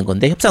해서 해야 되는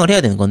건데 협상을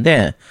해야 되는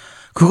건데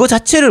그거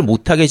자체를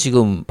못하게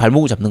지금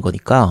발목을 잡는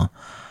거니까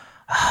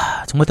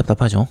정말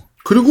답답하죠.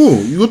 그리고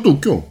이것도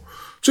웃겨.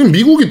 지금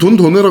미국이 돈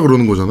더 내라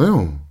그러는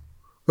거잖아요.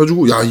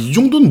 그래가지고 야 이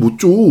정도는 못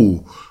줘.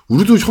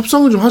 우리도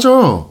협상을 좀 하자.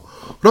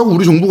 라고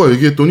우리 정부가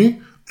얘기했더니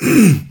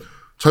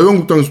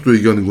자유한국당에서도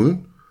얘기하는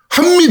거는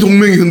한미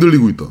동맹이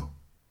흔들리고 있다.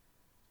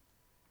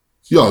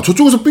 야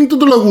저쪽에서 삥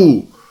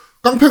뜯으려고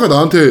깡패가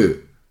나한테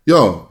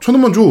야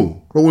 1,000원만 줘.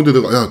 라고 했는데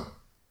내가 야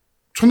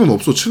 1,000원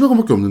없어.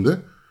 700원밖에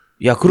없는데.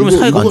 야 그러면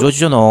사이가 안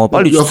좋아지잖아.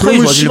 빨리 사이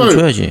좋아지려면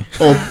줘야지.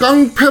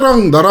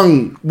 깡패랑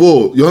나랑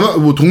뭐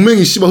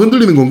동맹이 씨발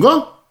흔들리는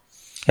건가?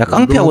 야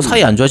깡패하고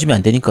사이 안 좋아지면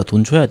안 되니까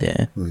돈 줘야 돼.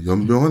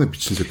 연병하네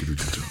미친 새끼들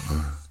진짜.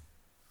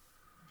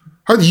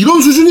 한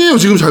이런 수준이에요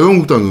지금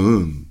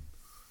자유한국당은.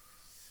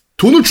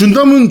 돈을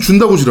준다면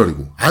준다고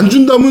지랄이고 안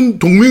준다면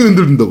동맹이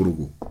흔들린다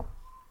그러고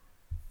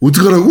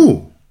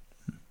어떡하라고?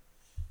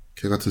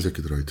 개 같은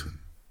새끼들 하여튼.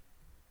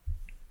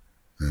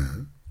 네.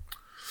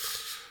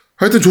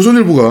 하여튼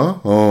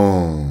조선일보가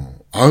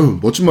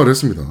멋진 말을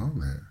했습니다.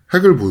 네.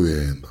 핵을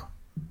보유해야 한다.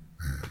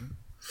 네.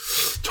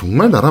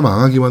 정말 나라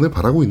망하기만을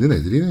바라고 있는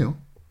애들이네요.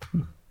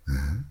 네.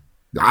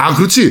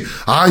 그렇지.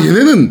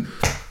 얘네는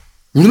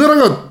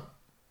우리나라가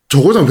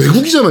저거잖아.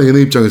 외국이잖아.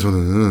 얘네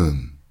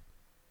입장에서는.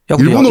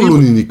 일본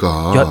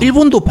언론이니까. 야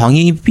일본도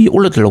방위비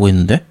올려달라고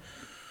했는데?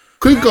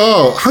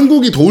 그러니까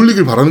한국이 더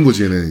올리길 바라는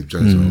거지 얘네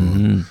입장에서.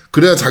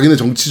 그래야 자기네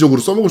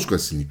정치적으로 써먹을 수가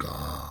있으니까.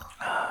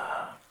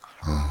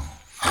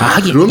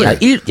 하긴, 그러네.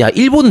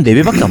 일본은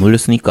 4배밖에 안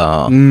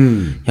올렸으니까.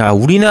 야,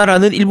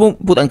 우리나라는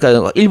일본보다,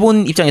 그러니까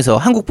일본 입장에서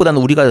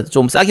한국보다는 우리가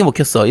좀 싸게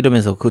먹혔어.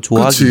 이러면서 그거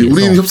좋아하기 그렇지. 위해서.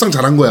 우리는 협상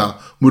잘한 거야.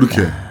 뭐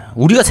이렇게.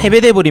 우리가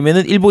 3배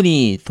돼버리면은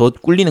일본이 더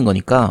꿀리는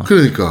거니까.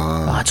 그러니까.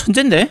 아,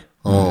 천재인데?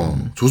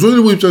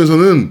 조선일보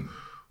입장에서는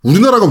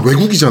우리나라가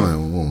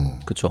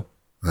외국이잖아요. 그쵸.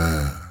 네.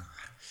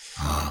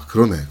 아,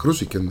 그러네. 그럴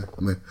수 있겠네.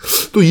 네.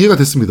 또 이해가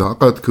됐습니다.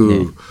 아까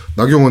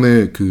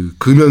나경원의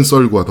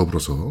금연썰과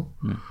더불어서.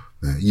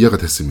 네, 이해가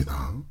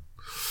됐습니다.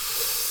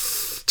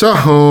 자,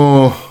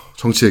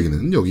 정치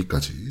얘기는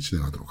여기까지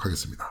진행하도록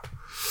하겠습니다.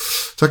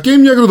 자,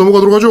 게임 이야기로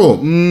넘어가도록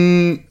하죠.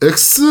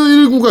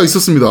 X19가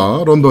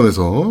있었습니다.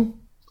 런던에서.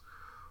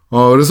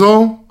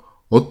 그래서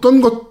어떤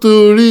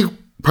것들이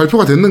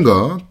발표가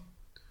됐는가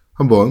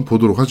한번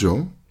보도록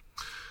하죠.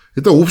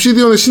 일단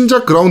옵시디언의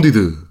신작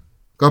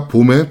그라운디드가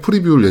봄에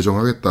프리뷰를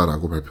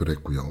예정하겠다라고 발표를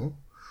했고요.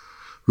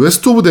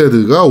 웨스트 오브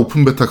데드가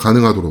오픈 베타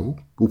가능하도록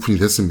오픈이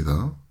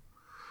됐습니다.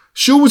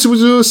 시 오브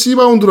시브즈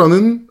시바운드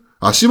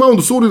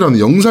소리라는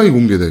영상이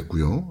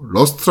공개됐고요.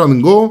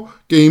 러스트라는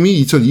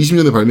게임이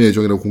 2020년에 발매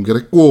예정이라고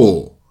공개를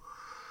했고,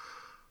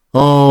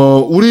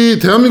 우리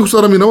대한민국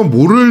사람이라면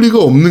모를 리가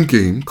없는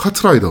게임,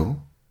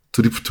 카트라이더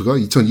드리프트가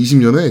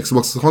 2020년에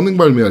엑스박스 선행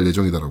발매할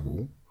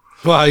예정이다라고.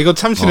 와, 이거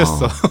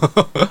참신했어.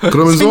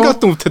 그러면서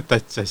생각도 못했다,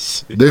 진짜.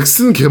 씨.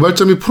 넥슨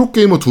개발자 및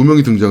프로게이머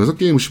 2명이 등장해서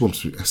게임을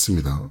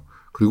시범했습니다.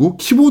 그리고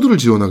키보드를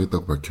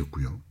지원하겠다고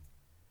밝혔고요.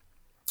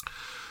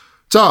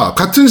 자,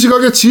 같은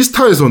시각에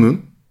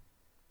지스타에서는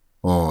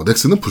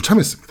넥슨은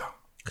불참했습니다.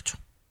 그쵸.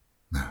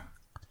 네.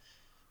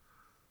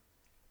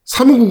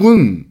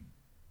 사무국은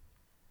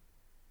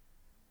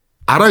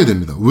알아야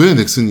됩니다. 왜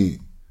넥슨이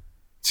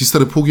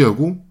지스타를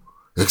포기하고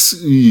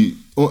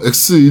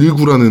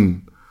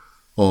X19라는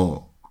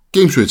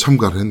게임쇼에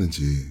참가를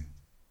했는지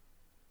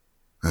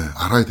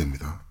알아야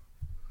됩니다.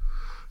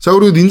 자,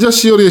 그리고 닌자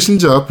시어리의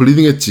신작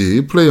블리딩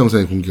엣지 플레이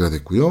영상이 공개가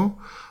됐고요.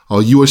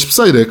 2월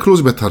 14일에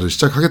클로즈 베타를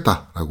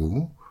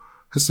시작하겠다라고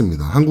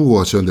했습니다.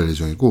 한국어가 지원될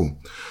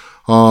예정이고,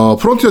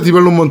 프론티어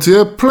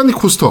디벨롭먼트의 플래닛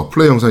코스터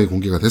플레이 영상이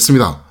공개가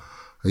됐습니다.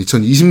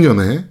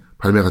 2020년에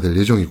발매가 될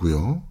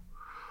예정이고요.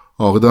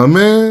 그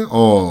다음에,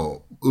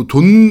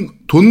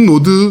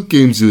 돈노드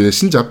게임즈의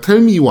신작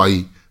Tell Me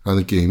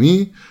Why라는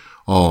게임이,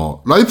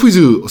 라이프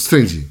이즈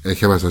스트레인지의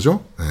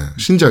개발사죠. 네,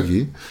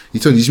 신작이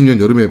 2020년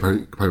여름에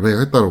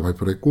발매했다고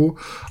발표를 했고,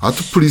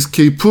 아트풀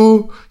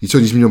이스케이프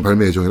 2020년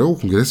발매 예정이라고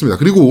공개를 했습니다.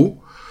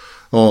 그리고,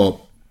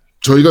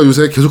 저희가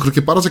요새 계속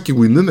그렇게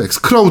빨아잡히고 있는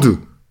엑스크라우드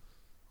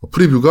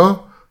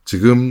프리뷰가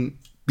지금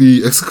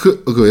이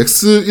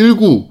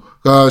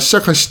X19가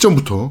시작한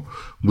시점부터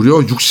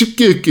무려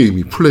 60개의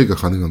게임이 플레이가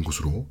가능한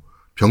곳으로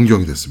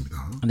변경이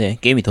됐습니다. 네,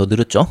 게임이 더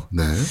늘었죠.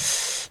 네.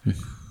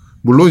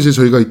 물론 이제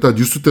저희가 이따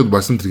뉴스 때도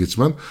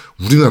말씀드리겠지만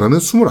우리나라는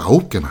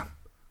 29개만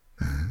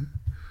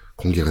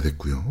공개가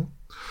됐고요.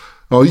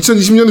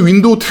 2020년에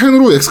윈도우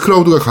 10으로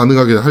엑스클라우드가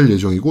가능하게 할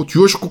예정이고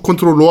듀얼쇼크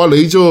컨트롤러와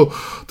레이저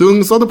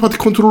등 서드파티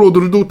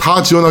컨트롤러들도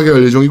다 지원하게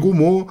할 예정이고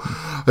뭐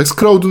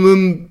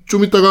엑스클라우드는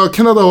좀 이따가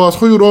캐나다와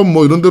서유럽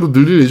뭐 이런 데로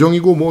늘릴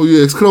예정이고 뭐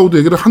이 엑스클라우드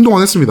얘기를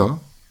한동안 했습니다.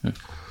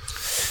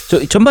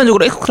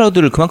 전반적으로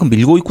엑스클라우드를 그만큼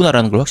밀고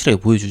있구나라는 걸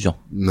확실하게 보여주죠.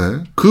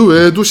 네. 그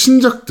외에도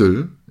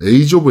신작들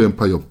에이지 오브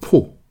엠파이어 4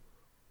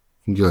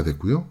 공개가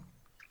됐고요.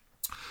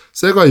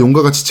 세가의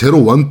용과 같이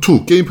제로 1,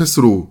 2 게임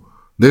패스로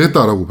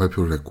내겠다라고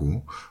발표를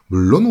했고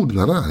물론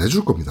우리나라는 안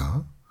해줄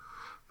겁니다.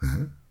 네.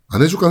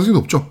 안 해줄 가능성이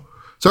높죠.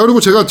 자, 그리고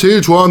제가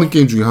제일 좋아하는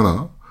게임 중에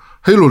하나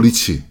헤일로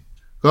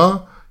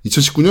리치가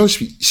 2019년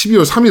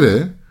 12월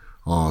 3일에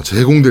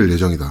재공될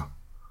예정이다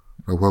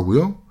라고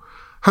하고요.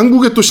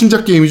 한국의 또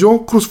신작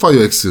게임이죠.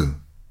 크로스파이어 X.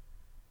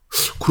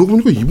 그러고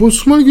보니까 이번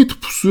스마일 게이트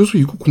부스에서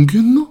이거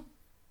공개했나?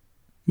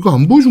 이거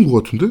안 보여준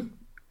것 같은데?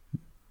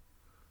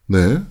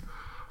 네.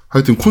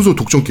 하여튼 콘솔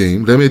독점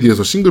게임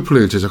레메디에서 싱글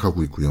플레이를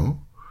제작하고 있고요.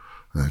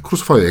 네,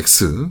 크로스파이어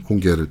X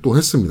공개를 또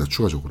했습니다.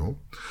 추가적으로.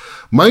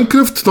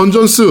 마인크래프트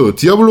던전스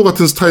디아블로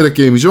같은 스타일의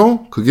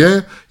게임이죠. 그게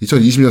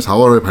 2020년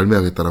 4월에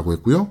발매하겠다라고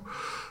했고요.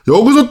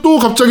 여기서 또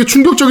갑자기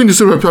충격적인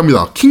뉴스를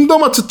발표합니다.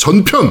 킹덤 하츠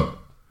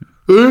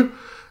전편을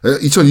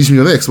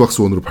 2020년에 엑스박스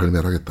 1으로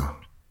발매를 하겠다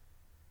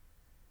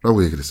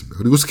라고 얘기를 했습니다.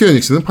 그리고 스퀘어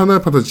에닉스는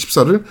파이널 판타지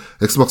 14를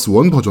엑스박스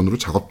 1 버전으로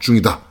작업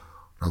중이다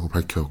라고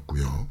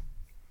밝혔고요.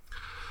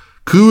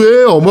 그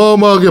외에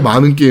어마어마하게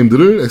많은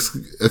게임들을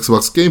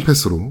엑스박스 게임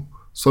패스로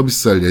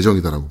서비스할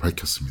예정이다라고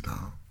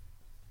밝혔습니다.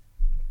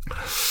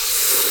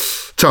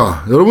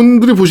 자,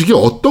 여러분들이 보시기에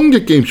어떤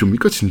게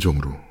게임쇼입니까?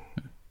 진정으로.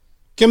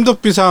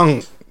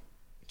 겜덕비상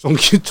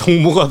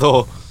정모가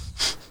더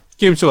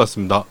게임쇼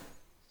같습니다.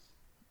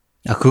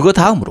 아, 그거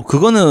다음으로.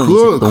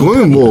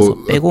 그거는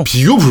뭐 빼고.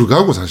 비교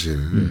불가하고 사실.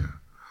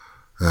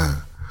 네.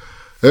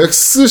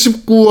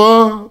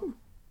 X19와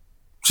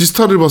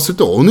G스타를 봤을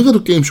때 어느 게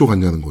더 게임쇼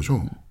같냐는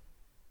거죠.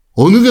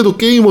 어느 게 더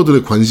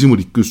게이머들의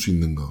관심을 이끌 수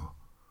있는가.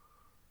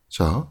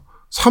 자,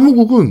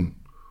 사무국은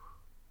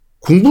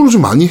공부를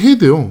좀 많이 해야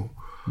돼요.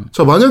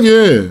 자,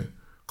 만약에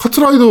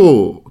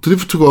카트라이더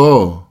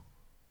드리프트가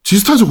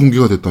G스타에서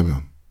공개가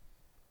됐다면,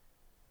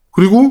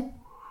 그리고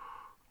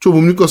저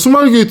뭡니까?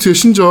 스마일게이트의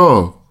신작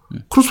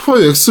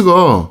크로스파이어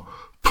X가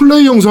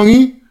플레이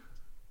영상이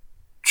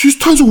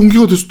지스타에서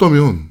공개가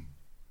됐었다면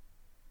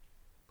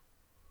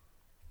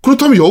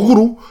그렇다면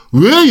역으로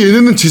왜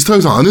얘네는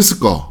지스타에서 안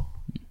했을까를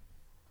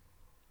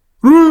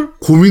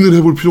고민을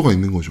해볼 필요가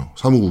있는 거죠.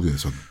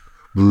 사무국에서는.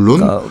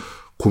 물론 그러니까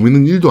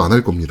고민은 1도 안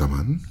할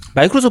겁니다만.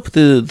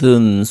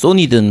 마이크로소프트든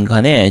소니든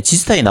간에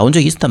지스타에 나온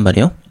적이 있었단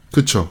말이에요.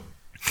 그렇죠.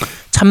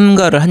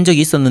 참가를 한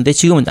적이 있었는데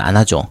지금은 안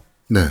하죠.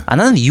 네.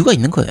 안 하는 이유가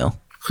있는 거예요.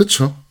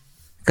 그렇죠.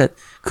 그러니까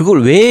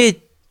그걸 왜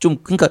좀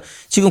그러니까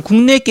지금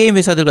국내 게임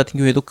회사들 같은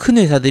경우에도 큰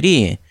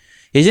회사들이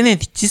예전에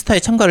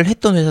지스타에 참가를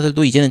했던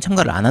회사들도 이제는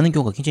참가를 안 하는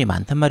경우가 굉장히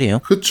많단 말이에요.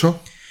 그렇죠.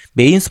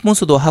 메인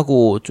스폰서도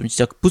하고 좀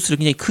진짜 부스를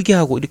굉장히 크게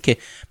하고 이렇게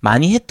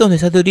많이 했던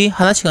회사들이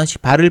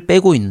하나씩 발을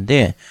빼고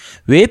있는데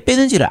왜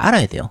빼는지를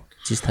알아야 돼요.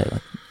 지스타가.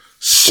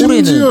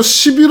 심지어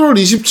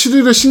 11월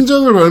 27일에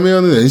신작을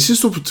발매하는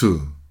NC소프트도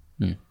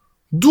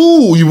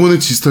이번에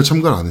지스타에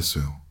참가를 안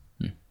했어요.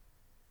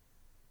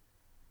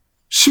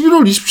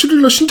 11월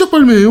 27일날 신작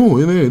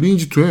발매해요. 얘네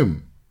리니지2M.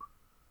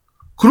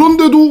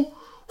 그런데도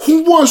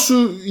홍보할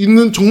수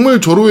있는 정말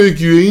절호의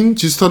기회인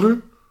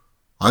지스타를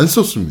안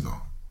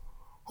썼습니다.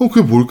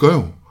 그게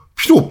뭘까요?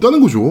 필요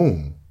없다는 거죠.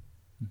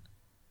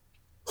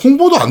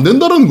 홍보도 안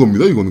된다라는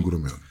겁니다. 이거는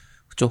그러면.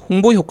 그렇죠.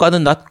 홍보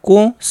효과는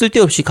낮고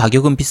쓸데없이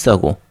가격은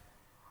비싸고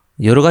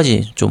여러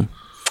가지 좀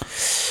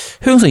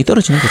효용성이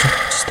떨어지는 거죠.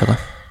 지스타가.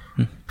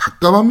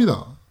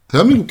 갑갑합니다.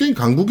 대한민국 게임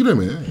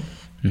강국이라며.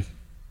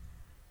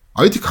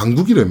 IT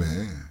강국이라며.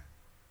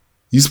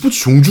 e스포츠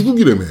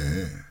종주국이라며.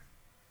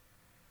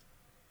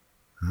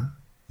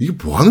 이게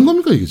뭐 하는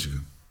겁니까, 이게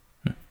지금?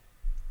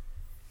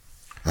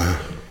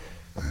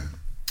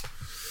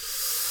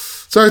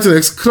 자, 하여튼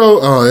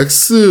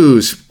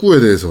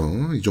X19에 대해서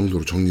이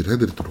정도로 정리를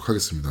해드리도록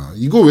하겠습니다.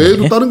 이거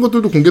외에도 다른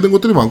것들도 공개된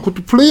것들이 많고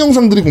또 플레이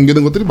영상들이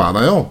공개된 것들이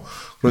많아요.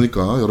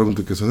 그러니까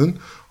여러분들께서는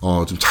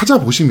좀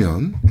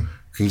찾아보시면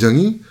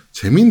굉장히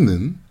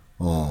재밌는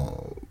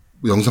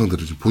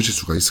영상들을 좀 보실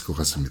수가 있을 것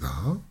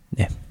같습니다.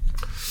 네.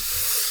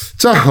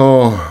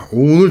 자,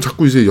 오늘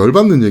자꾸 이제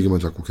열받는 얘기만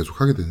자꾸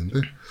계속 하게 되는데.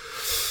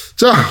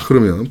 자,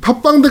 그러면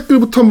팟빵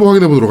댓글부터 한번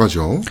확인해 보도록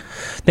하죠.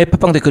 네,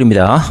 팟빵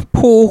댓글입니다.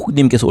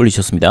 포님께서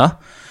올리셨습니다.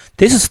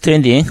 데스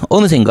스트랜딩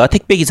어느샌가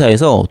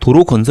택배기사에서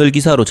도로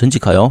건설기사로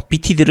전직하여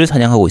BTD를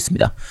사냥하고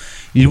있습니다.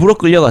 일부러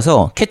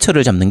끌려가서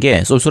캐처를 잡는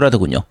게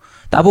쏠쏠하더군요.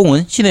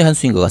 따봉은 신의 한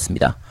수인 것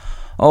같습니다.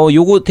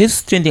 요거 데스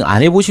스트랜딩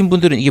안 해보신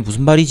분들은 이게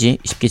무슨 말이지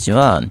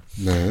싶겠지만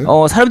네.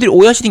 사람들이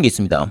오해하시는 게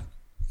있습니다.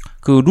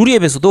 그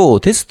루리앱에서도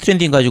데스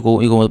스트랜딩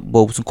가지고 이거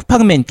뭐 무슨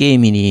쿠팡맨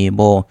게임이니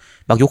뭐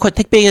막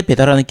택배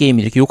배달하는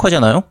게임이 이렇게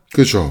욕하잖아요.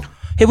 그렇죠.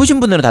 해보신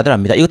분들은 다들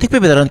압니다. 이거 택배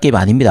배달하는 게임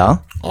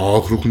아닙니다.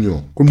 아,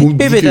 그렇군요. 그럼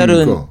택배 배달은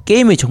게임입니까?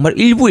 게임의 정말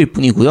일부일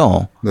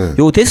뿐이고요. 네.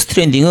 요 데스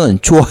스트랜딩은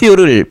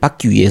좋아요를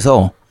받기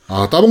위해서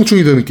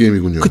따봉충이 되는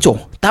게임이군요.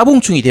 그쵸.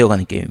 따봉충이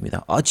되어가는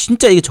게임입니다.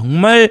 진짜 이게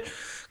정말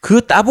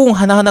그 따봉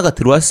하나하나가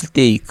들어왔을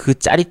때 그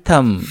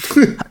짜릿함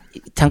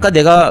잠깐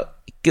내가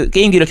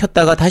게임기를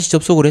켰다가 다시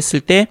접속을 했을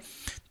때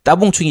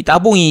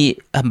따봉이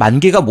한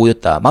 10,000개가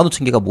모였다,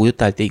 15,000개가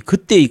모였다 할 때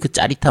그때의 그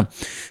짜릿함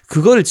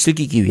그걸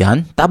즐기기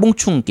위한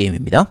따봉충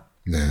게임입니다.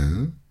 네.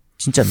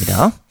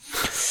 진짜입니다.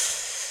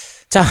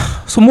 자,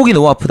 손목이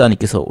너무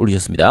아프다님께서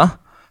올리셨습니다.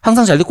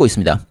 항상 잘 듣고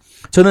있습니다.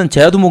 저는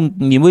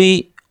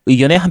제아두목님의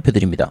의견에 한 표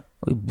드립니다.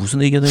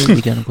 무슨 의견을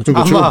얘기하는 거죠?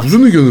 그러니까 제가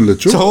무슨 의견을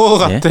냈죠? 저거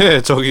같아.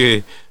 네.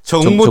 저기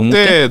정모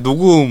때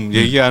녹음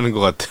얘기하는 것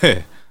같아.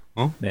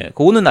 네,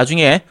 그거는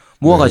나중에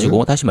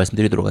모아가지고 다시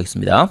말씀드리도록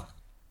하겠습니다.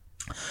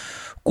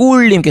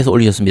 꿀님께서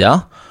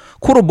올리셨습니다.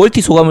 콜옵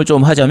멀티 소감을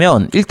좀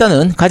하자면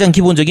일단은 가장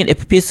기본적인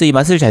FPS의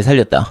맛을 잘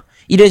살렸다.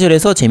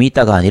 이래저래서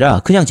재미있다가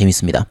아니라 그냥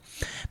재밌습니다.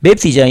 맵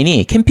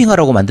디자인이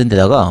캠핑하라고 만든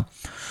데다가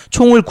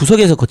총을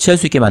구석에서 거치할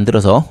수 있게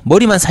만들어서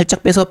머리만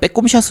살짝 빼서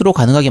빼꼼샷으로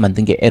가능하게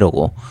만든 게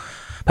에러고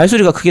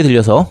발소리가 크게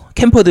들려서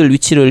캠퍼들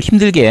위치를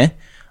힘들게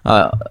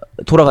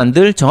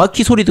돌아간들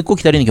정확히 소리 듣고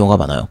기다리는 경우가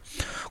많아요.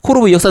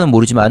 콜옵의 역사는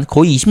모르지만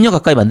거의 20년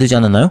가까이 만들지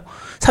않았나요?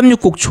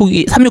 360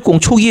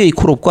 초기의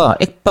콜옵과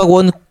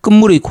액박원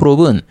끝물의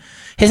콜옵은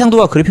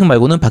해상도와 그래픽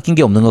말고는 바뀐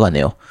게 없는 것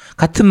같네요.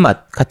 같은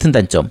맛, 같은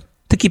단점.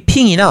 특히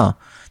핑이나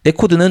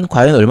네코드는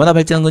과연 얼마나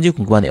발전한 건지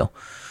궁금하네요.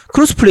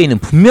 크로스플레이는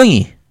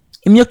분명히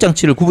입력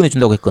장치를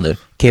구분해준다고 했거늘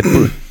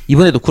개뿔.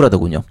 이번에도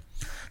쿨하더군요.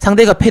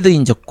 상대가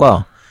패드인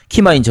적과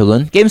키마인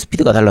적은 게임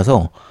스피드가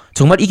달라서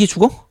정말 이게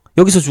죽어?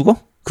 여기서 죽어?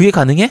 그게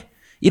가능해?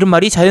 이런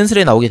말이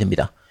자연스레 나오게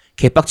됩니다.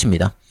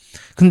 개빡칩니다.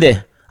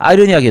 근데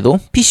아이러니하게도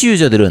PC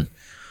유저들은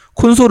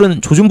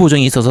콘솔은 조준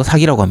보정이 있어서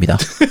사기라고 합니다.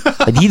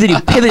 니들이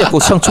패드 잡고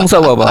총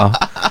쏴봐봐.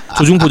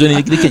 조준 보정이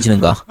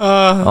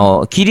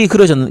느껴지는가? 글이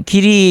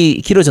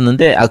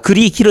길어졌는데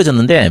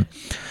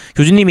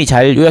교주님이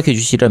잘 요약해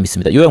주시리라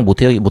믿습니다. 요약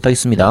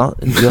못하겠습니다.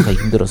 요약하기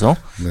힘들어서.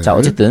 네. 자,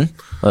 어쨌든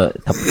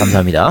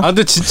감사합니다.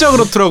 근데 진짜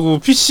그렇더라고.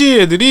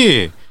 PC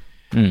애들이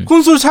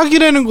콘솔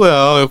사기라는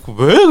거야.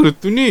 왜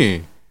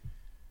그랬더니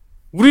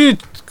우리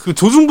그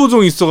조준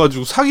보정이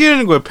있어가지고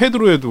사기라는 거야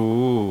패드로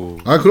해도.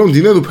 아 그럼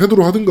니네도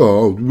패드로 하든가.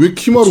 왜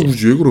키마로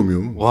굳이 해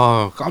그러면?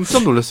 와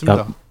깜짝 놀랐습니다.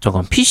 야,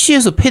 잠깐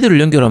PC에서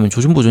패드를 연결하면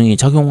조준 보정이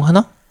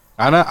작용하나?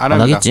 안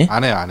하겠지?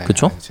 안 해요.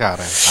 그쵸? 제가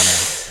알아요. 안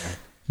해요.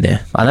 네,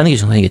 안 하는 게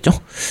정상이겠죠?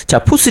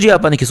 자, 포스리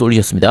아빠님께서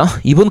올리셨습니다.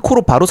 이번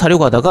콜업 바로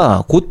사려고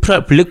하다가 곧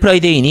블랙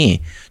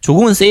프라이데이니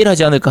조금은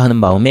세일하지 않을까 하는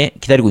마음에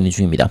기다리고 있는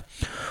중입니다.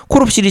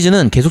 콜업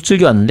시리즈는 계속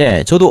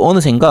즐겨왔는데 저도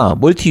어느샌가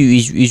멀티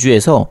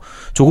위주에서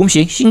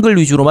조금씩 싱글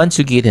위주로만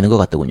즐기게 되는 것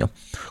같더군요.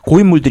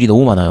 고인물들이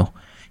너무 많아요.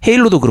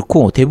 헤일로도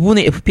그렇고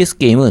대부분의 FPS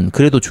게임은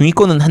그래도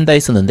중위권은 한다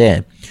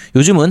했었는데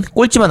요즘은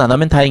꼴찌만 안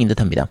하면 다행인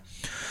듯합니다.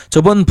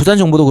 저번 부산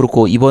정보도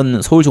그렇고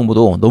이번 서울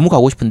정보도 너무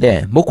가고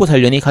싶은데 먹고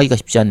살려니 가기가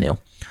쉽지 않네요.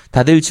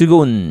 다들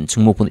즐거운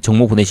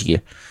정모 보내시길.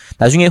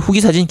 나중에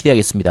후기 사진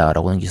기대하겠습니다.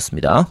 라고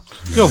남기셨습니다.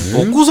 야,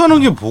 먹고 사는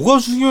게 뭐가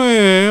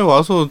중요해.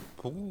 와서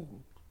보고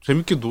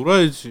재밌게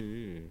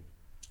놀아야지.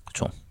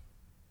 그쵸.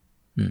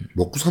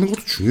 먹고 사는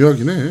것도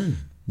중요하긴 해.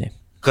 네.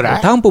 그래?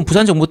 다음번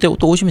부산 정보 때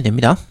또 오시면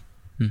됩니다.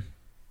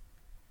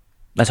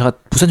 나 잠깐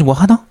부산 정보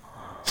하나?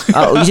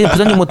 아, 이제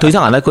부산 정보 더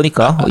이상 안 할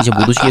거니까 이제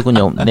못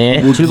오시겠군요.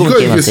 네. 뭐 즐거운 네가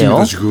게임 하세요.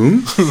 얘기했습니다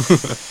지금.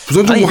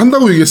 부산 정보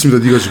한다고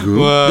얘기했습니다. 네가 지금.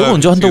 내가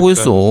언제 한다고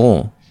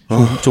했어.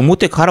 정모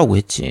때 가라고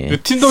했지.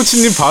 그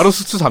틴덩치님 바로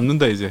수트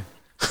잡는다 이제.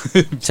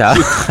 자,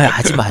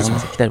 하지마.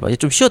 기다려봐.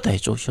 좀 쉬었다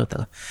해줘.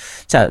 쉬었다가.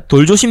 자,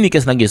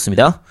 돌조심님께서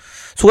남기셨습니다.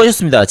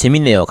 수고하셨습니다.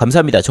 재밌네요.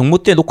 감사합니다. 정모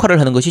때 녹화를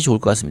하는 것이 좋을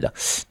것 같습니다.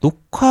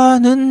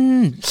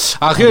 녹화는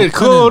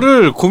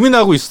그거를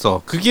고민하고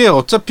있어. 그게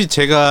어차피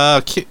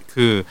제가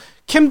그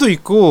캠도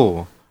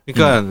있고,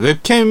 그러니까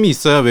웹캠이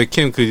있어요.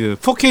 웹캠 그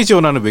 4K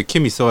지원하는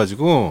웹캠이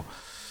있어가지고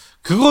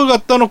그걸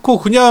갖다 놓고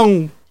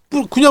그냥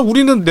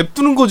우리는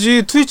냅두는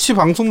거지. 트위치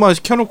방송만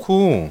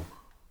시켜놓고.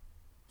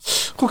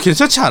 그거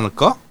괜찮지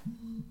않을까?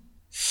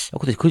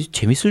 근데 그거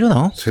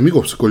재밌으려나? 재미가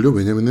없을걸요.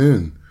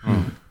 왜냐면은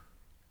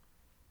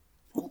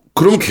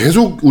그러면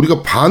계속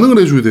우리가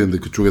반응을 해줘야 되는데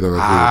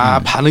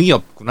그쪽에다가 반응이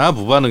없구나.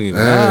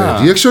 무반응이구나.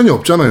 네, 리액션이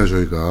없잖아요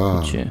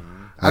저희가. 그렇지.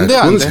 안 돼,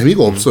 그건 안 돼.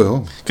 재미가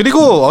없어요.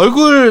 그리고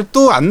얼굴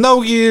또 안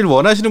나오길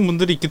원하시는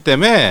분들이 있기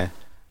때문에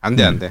안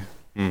돼.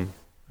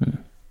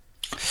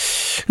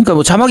 그러니까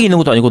뭐 자막이 있는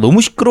것도 아니고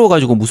너무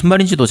시끄러워가지고 무슨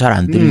말인지도 잘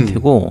안 들릴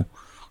테고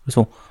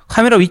그래서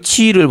카메라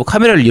위치를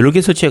카메라를 여러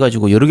개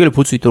설치해가지고 여러 개를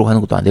볼 수 있도록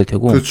하는 것도 안 될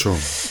테고. 그렇죠.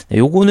 네,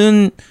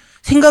 요거는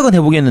생각은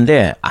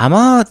해보겠는데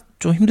아마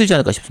좀 힘들지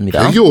않을까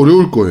싶습니다. 되게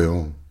어려울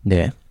거예요.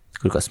 네,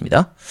 그럴 것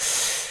같습니다.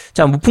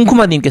 자,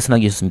 무풍쿠마님께서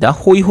남기셨습니다.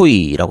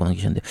 호이호이라고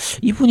남기셨는데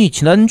이분이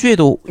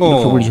지난주에도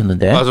이렇게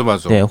올리셨는데.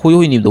 맞아. 네,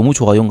 호이호이님 너무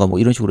좋아요인가 뭐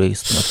이런 식으로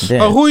얘기했을 것 같은데.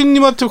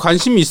 호이님한테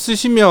관심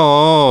있으시면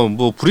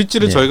뭐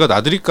브릿지를 네. 저희가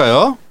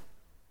놔드릴까요?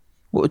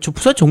 뭐 저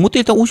부산 정모 때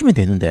일단 오시면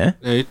되는데.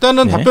 네,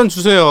 일단은 네. 답변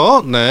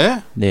주세요.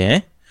 네.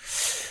 네.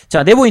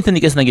 자,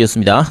 네버인턴님께서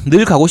남기셨습니다.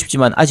 늘 가고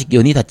싶지만 아직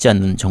연이 닿지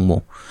않는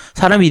정모.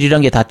 사람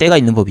일이란 게 다 때가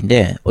있는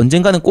법인데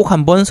언젠가는 꼭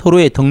한번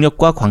서로의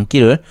덕력과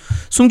광기를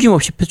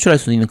숨김없이 표출할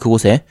수 있는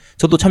그곳에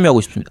저도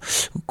참여하고 싶습니다.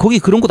 거기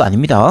그런 곳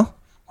아닙니다.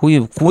 거기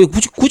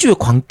굳이 왜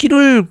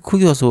광기를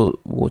거기 가서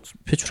뭐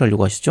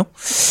표출하려고 하시죠?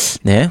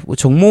 네, 뭐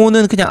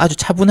정모는 그냥 아주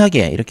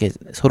차분하게 이렇게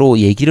서로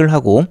얘기를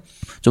하고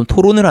좀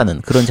토론을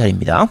하는 그런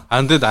자리입니다.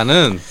 근데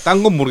나는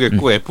딴 건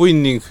모르겠고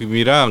F2님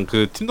금이랑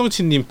그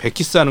팀덩치님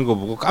백키스 하는 거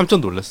보고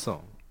깜짝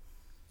놀랐어.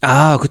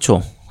 아,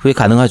 그쵸. 그게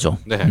가능하죠.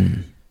 네.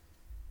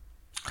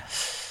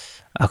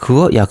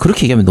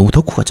 그렇게 얘기하면 너무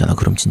덕후 같잖아,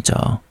 그럼 진짜.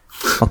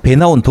 막 배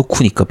나온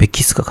덕후니까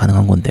백키스가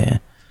가능한 건데.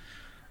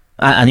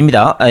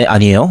 아닙니다.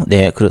 아니에요.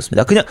 네,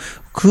 그렇습니다. 그냥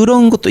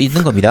그런 것도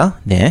있는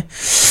겁니다. 네.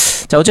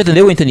 자, 어쨌든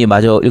네오인턴님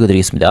마저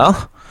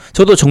읽어드리겠습니다.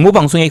 저도 정모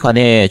방송에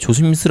관해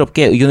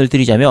조심스럽게 의견을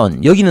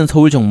드리자면 여기는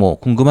서울 정모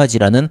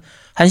궁금하지라는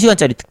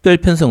 1시간짜리 특별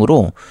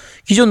편성으로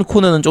기존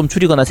코너는 좀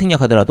줄이거나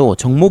생략하더라도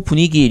정모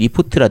분위기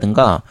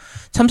리포트라든가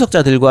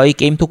참석자들과의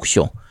게임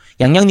토크쇼,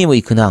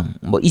 양양님의 근황,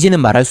 뭐 이제는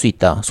말할 수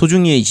있다,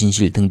 소중이의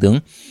진실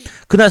등등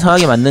그날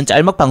상황에 맞는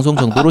짤막 방송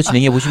정도로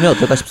진행해보시면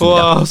어떨까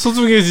싶습니다. 와,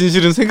 소중의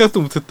진실은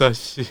생각도 못했다.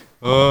 씨.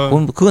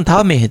 그건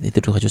다음에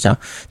해드리도록 하죠. 자,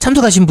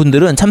 참석하신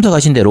분들은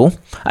참석하신 대로,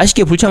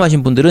 아쉽게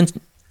불참하신 분들은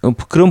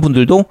그런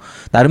분들도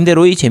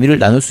나름대로의 재미를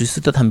나눌 수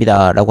있을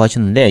듯합니다. 라고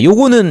하셨는데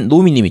요거는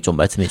노미님이 좀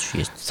말씀해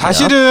주시겠습니다.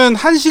 사실은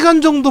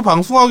 1시간 정도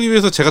방송하기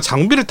위해서 제가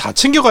장비를 다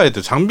챙겨가야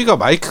돼요. 장비가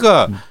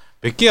마이크가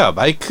몇 개야?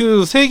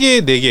 마이크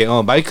 3개,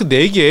 4개. 마이크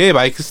 4개,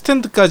 마이크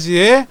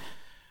스탠드까지에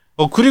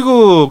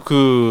그리고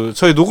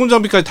저희 녹음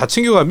장비까지 다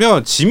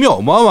챙겨가면 짐이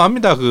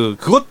어마어마합니다.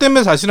 그것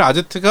때문에 사실은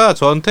아제트가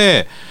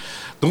저한테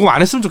녹음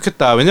안 했으면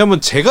좋겠다.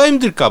 왜냐면 제가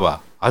힘들까봐,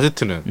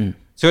 아제트는.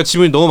 제가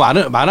짐이 너무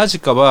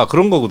많아질까봐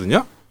그런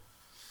거거든요.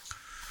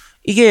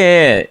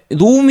 이게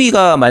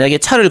노우미가 만약에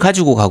차를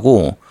가지고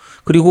가고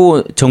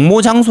그리고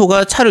정모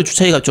장소가 차를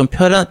주차하기가 좀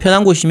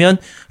편한 곳이면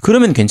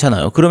그러면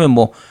괜찮아요. 그러면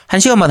뭐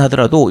 1시간만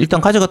하더라도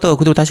일단 가져갔다가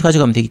그대로 다시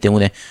가져가면 되기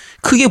때문에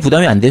크게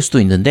부담이 안 될 수도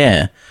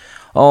있는데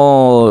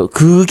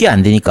그게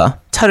안 되니까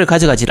차를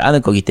가져가질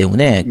않을 거기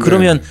때문에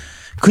그러면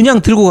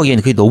그냥 들고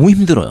가기에는 그게 너무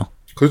힘들어요.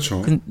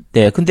 그렇죠.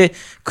 근데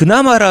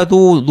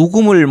그나마라도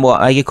녹음을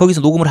이게 거기서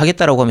녹음을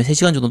하겠다라고 하면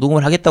 3시간 정도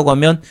녹음을 하겠다고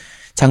하면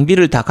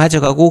장비를 다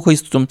가져가고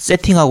거기서 좀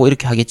세팅하고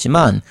이렇게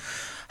하겠지만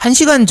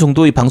 1시간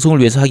정도의 방송을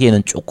위해서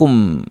하기에는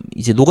조금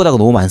이제 노가다가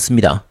너무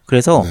많습니다.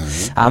 그래서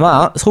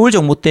아마 서울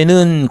정모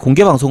때는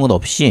공개 방송은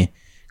없이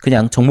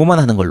그냥 정모만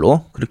하는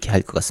걸로 그렇게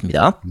할 것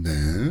같습니다.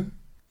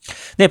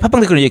 네,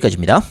 팟빵 댓글은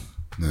여기까지입니다.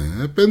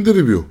 네, 밴드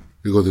리뷰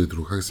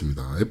읽어드리도록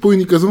하겠습니다.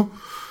 F5님께서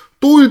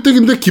또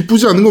 1댁인데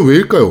기쁘지 않은 건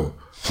왜일까요?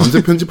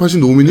 밤새 편집하신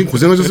노우미님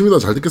고생하셨습니다.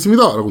 잘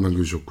듣겠습니다. 라고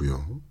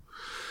남겨주셨고요.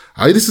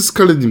 아이리스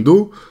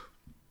스칼렛님도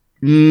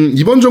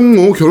이번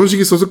정모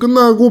결혼식이 있어서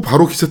끝나고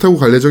바로 기차 타고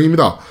갈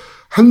예정입니다.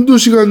 한두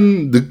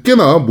시간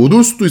늦게나 못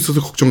올 수도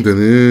있어서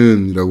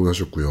걱정되는 이라고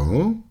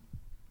하셨고요.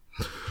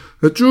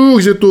 쭉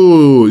이제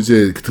또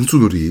이제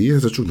등수놀이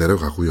해서 쭉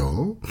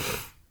내려가고요.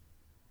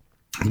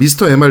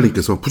 미스터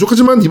MR님께서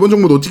부족하지만 이번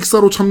정모도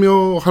찍사로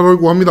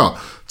참여하려고 합니다.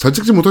 잘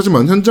찍지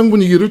못하지만 현장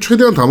분위기를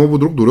최대한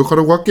담아보도록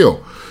노력하려고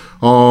할게요.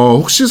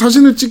 혹시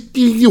사진을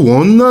찍기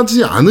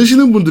원하지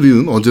않으시는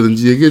분들은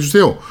언제든지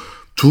얘기해주세요.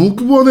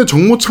 2번의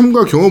정모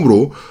참가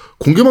경험으로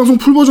공개방송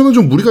풀버전은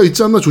좀 무리가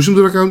있지 않나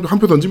조심스럽게 한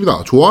표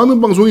던집니다.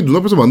 좋아하는 방송이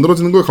눈앞에서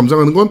만들어지는 걸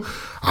감상하는 건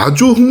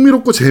아주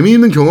흥미롭고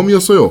재미있는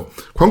경험이었어요.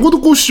 광고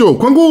듣고 오시죠.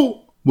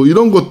 광고! 뭐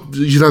이런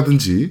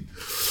것이라든지.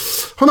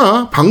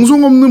 허나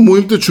방송 없는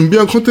모임 때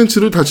준비한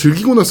컨텐츠를 다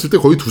즐기고 났을 때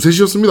거의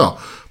 2-3시였습니다.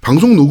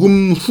 방송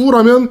녹음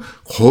후라면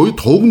거의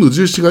더욱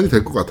늦을 시간이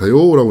될 것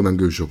같아요. 라고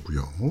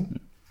남겨주셨고요.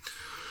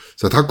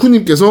 자,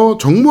 다쿠님께서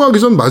정모하기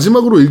전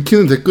마지막으로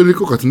읽히는 댓글일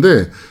것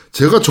같은데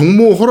제가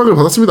정모 허락을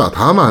받았습니다.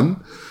 다만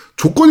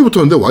조건이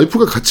붙었는데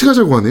와이프가 같이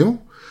가자고 하네요.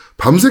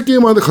 밤새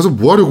게임하는데 가서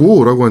뭐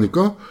하려고? 라고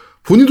하니까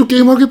본인도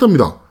게임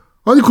하겠답니다.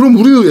 아니 그럼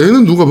우리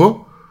애는 누가 봐?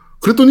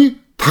 그랬더니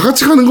다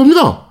같이 가는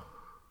겁니다.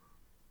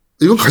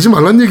 이건 가지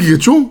말란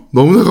얘기겠죠?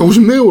 너무나 가고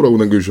싶네요. 라고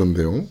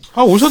남겨주셨는데요.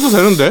 아, 오셔도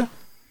되는데?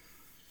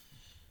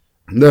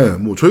 네,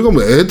 뭐 저희가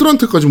뭐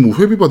애들한테까지 뭐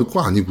회비 받을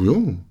거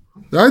아니고요.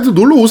 아이들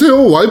놀러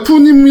오세요.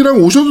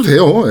 와이프님이랑 오셔도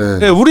돼요. 예.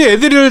 네, 우리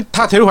애들을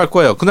다 데려갈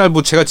거예요. 그날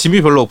뭐 제가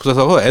짐이 별로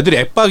없어서 애들이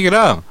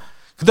앱박이랑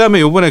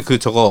그다음에 요번에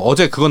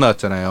어제 그거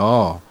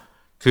나왔잖아요.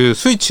 그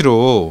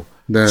스위치로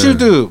네.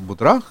 실드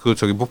뭐더라? 그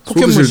저기 뭐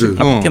포켓몬 실드.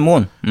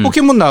 포켓몬.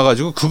 포켓몬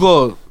나와가지고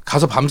그거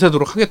가서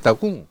밤새도록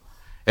하겠다고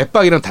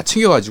앱박이랑 다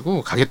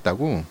챙겨가지고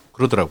가겠다고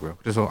그러더라고요.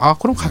 그래서 아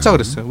그럼 가자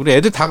그랬어요. 우리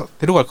애들 다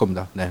데려갈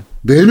겁니다. 네.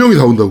 4명이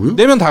다 온다고요?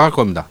 4명 다 갈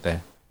겁니다.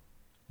 네.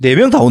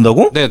 4명 다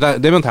온다고? 네,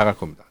 4명 다 갈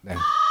겁니다. 네.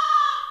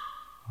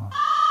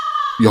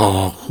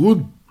 야, 그거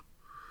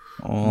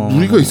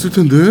무리가 있을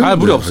텐데. 아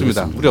무리 네,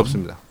 없습니다. 알겠습니다. 무리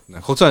없습니다. 네,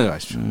 걱정하지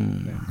마십시오.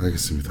 네.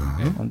 알겠습니다.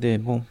 네. 근데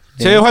뭐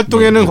제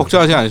활동에는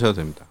걱정하지 않으셔도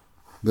됩니다.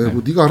 네,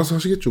 뭐 네가 알아서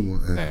하시겠죠, 뭐.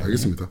 네, 네.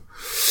 알겠습니다.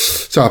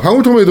 자,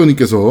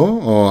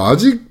 방울토마토님께서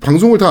아직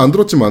방송을 다 안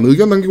들었지만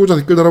의견 남기고자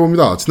댓글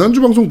달아봅니다.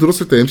 지난주 방송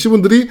들었을 때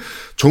MC분들이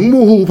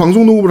정모 후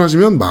방송 녹음을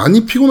하시면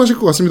많이 피곤하실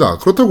것 같습니다.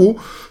 그렇다고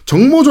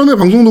정모 전에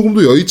방송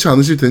녹음도 여의치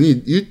않으실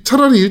테니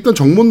차라리 일단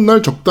정모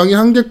날 적당히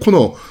한 개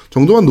코너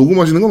정도만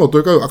녹음하시는 건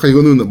어떨까요? 아까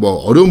이거는 뭐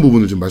어려운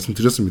부분을 좀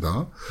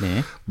말씀드렸습니다.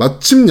 네.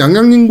 마침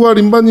양양님과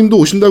림바님도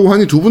오신다고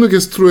하니 두 분을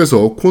게스트로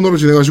해서 코너를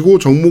진행하시고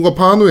정모가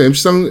파한 후에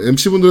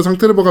MC분들의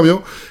상태를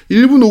봐가며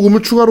일부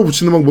녹음을 추가로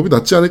붙이는 방법이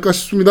낫지 않을까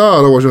싶습니다.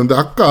 라고 하셨는데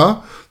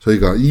아까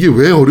저희가 이게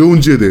왜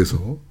어려운지에 대해서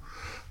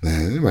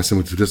네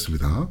말씀을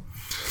드렸습니다.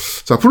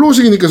 자,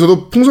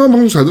 플로우시기님께서도 풍성한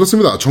방송 잘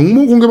들었습니다.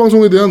 정모 공개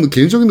방송에 대한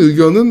개인적인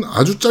의견은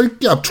아주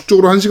짧게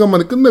압축적으로 1시간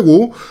만에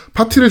끝내고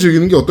파티를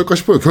즐기는 게 어떨까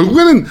싶어요.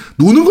 결국에는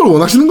노는 걸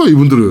원하시는 거예요,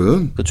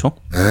 이분들은. 그렇죠.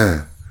 네.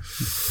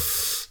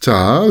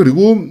 자,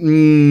 그리고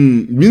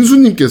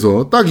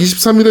민수님께서 딱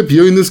 23일에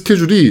비어있는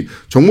스케줄이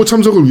정모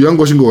참석을 위한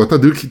것인 것 같아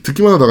늘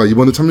듣기만 하다가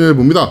이번에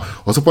참여해봅니다.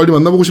 어서 빨리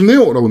만나보고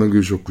싶네요. 라고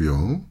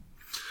남겨주셨고요.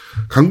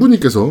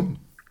 강구님께서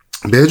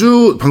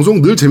매주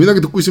방송 늘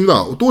재미나게 듣고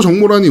있습니다. 또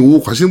정모라니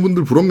오 가시는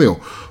분들 부럽네요.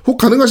 혹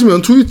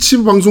가능하시면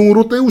트위치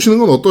방송으로 때우시는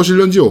건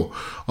어떠실런지요.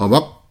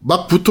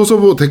 막 붙어서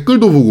뭐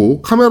댓글도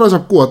보고 카메라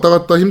잡고 왔다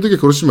갔다 힘들게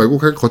그러시지 말고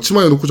그냥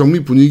거치만 해놓고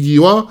정리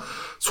분위기와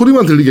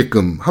소리만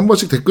들리게끔 한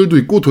번씩 댓글도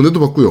있고 돈에도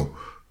받고요.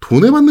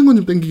 돈에 받는 건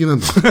좀 땡기긴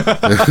한데.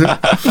 네.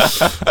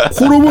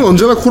 콜옵은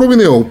언제나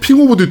콜옵이네요.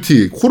 핑 오브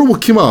듀티, 콜 오브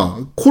키마,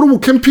 콜 오브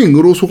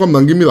캠핑으로 소감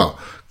남깁니다.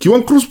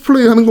 기왕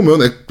크로스플레이 하는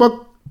거면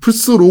액박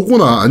플스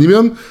로고나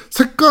아니면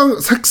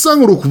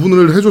색상으로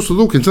구분을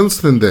해줬어도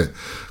괜찮았을 텐데.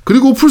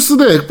 그리고 플스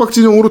대 액박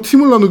진영으로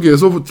팀을 나누기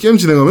위해서 게임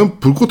진행하면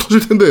불꽃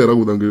터질 텐데.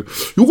 라고 남겨.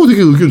 요거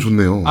되게 의견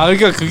좋네요. 아,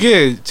 그러니까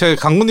그게 제가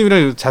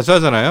강구님이랑 자주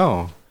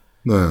하잖아요.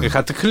 네.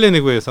 같은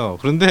클랜이고 해서.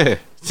 그런데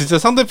진짜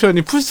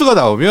상대편이 플스가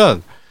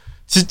나오면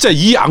진짜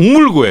이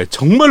악물고 해.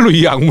 정말로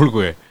이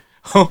악물고 해.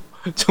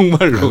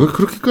 정말로. 아,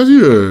 그렇게까지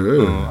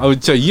해.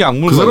 진짜 이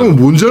악물고 그 사람은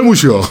뭔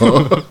잘못이야.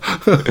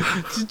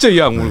 진짜 이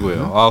악물고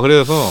해요. 아,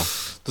 그래서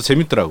또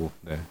재밌더라고.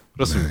 네.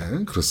 그렇습니다.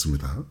 네,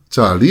 그렇습니다.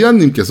 자,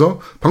 리안님께서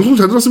방송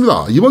잘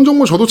들었습니다. 이번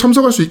정모 저도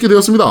참석할 수 있게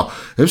되었습니다.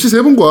 MC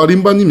세 분과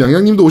림바님,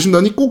 양양님도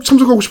오신다니 꼭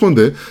참석하고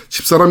싶었는데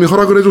집사람이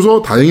허락을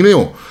해줘서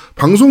다행이네요.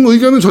 방송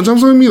의견은 전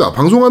찬성입니다.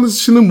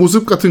 방송하시는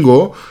모습 같은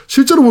거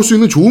실제로 볼 수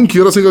있는 좋은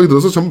기회라 생각이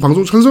들어서 전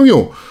방송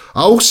찬성이요.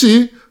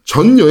 혹시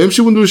전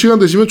MC분들 시간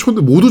되시면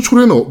모두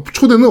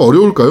초대는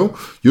어려울까요?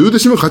 여유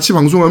되시면 같이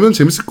방송하면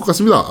재밌을 것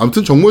같습니다.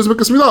 아무튼 정모에서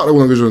뵙겠습니다. 라고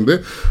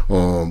남겨주셨는데,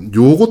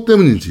 요것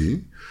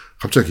때문인지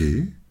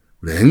갑자기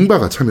우리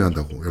앵바가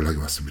참여한다고 연락이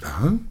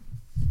왔습니다.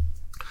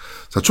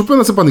 자,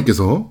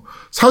 촛변아스빠님께서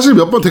사실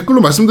몇 번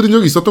댓글로 말씀드린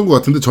적이 있었던 것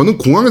같은데 저는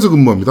공항에서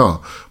근무합니다.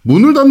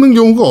 문을 닫는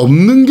경우가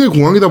없는 게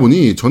공항이다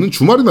보니 저는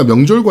주말이나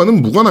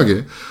명절과는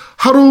무관하게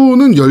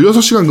하루는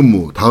 16시간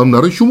근무, 다음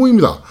날은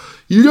휴무입니다.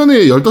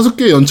 1년에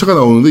 15개의 연차가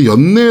나오는데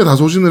연내에 다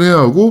소진을 해야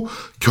하고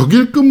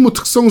격일 근무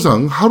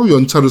특성상 하루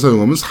연차를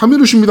사용하면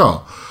 3일을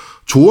쉽니다.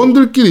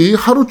 조원들끼리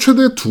하루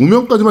최대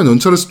 2명까지만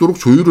연차를 쓰도록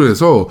조율을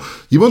해서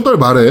이번 달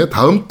말에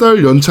다음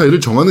달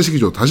연차일을 정하는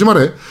식이죠. 다시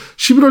말해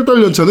 11월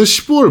달 연차는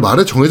 15월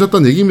말에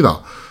정해졌다는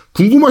얘기입니다.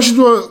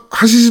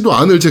 궁금하시지도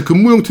않을 제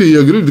근무 형태의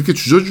이야기를 이렇게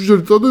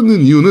주저주저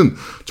떠드는 이유는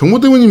정모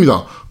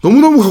때문입니다.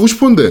 너무너무 가고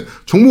싶었는데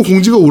정모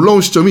공지가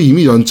올라온 시점이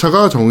이미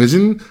연차가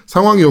정해진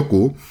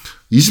상황이었고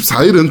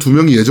 24일은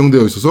 2명이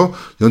예정되어 있어서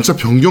연차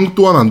변경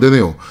또한 안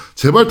되네요.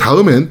 제발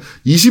다음엔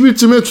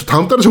 20일쯤에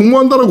다음 달에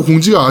정모한다라고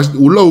공지가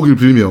올라오길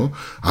빌며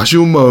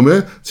아쉬운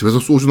마음에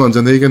집에서 소주나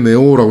한잔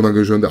해야겠네요. 라고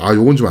남겨주셨는데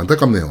요건 좀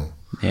안타깝네요.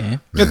 네.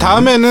 그러니까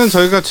다음에는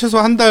저희가 최소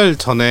한 달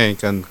전에,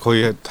 그러니까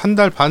거의 한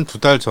달 반,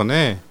 2달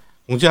전에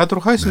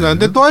공지하도록 하겠습니다.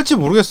 근데 또 할지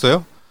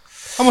모르겠어요.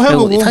 한번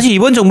해보고. 사실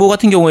이번 정보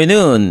같은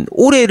경우에는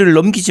올해를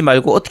넘기지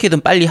말고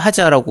어떻게든 빨리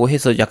하자라고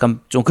해서 약간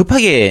좀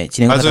급하게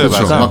진행하다 맞아요,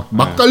 보니까 맞아요.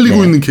 막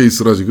깔리고 있는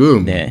케이스라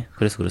지금. 네,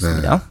 그래서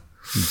그렇습니다.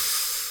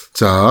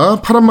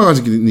 자,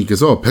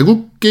 파란망아지님께서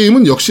배국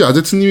게임은 역시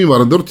아제트님이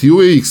말한 대로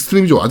DOA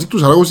익스트림이죠. 아직도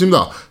잘하고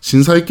있습니다.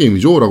 신사의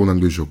게임이죠. 라고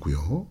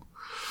남겨주셨고요.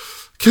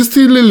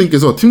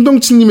 캐스트11님께서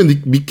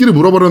팀덩치님의 미끼를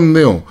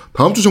물어버렸는데요.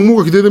 다음 주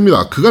정모가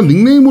기대됩니다. 그간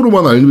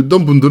닉네임으로만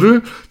알던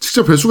분들을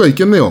직접 뵐 수가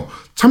있겠네요.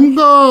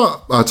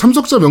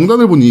 참석자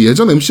명단을 보니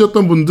예전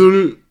MC였던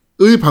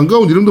분들의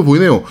반가운 이름도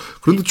보이네요.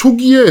 그런데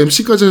초기에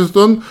MC까지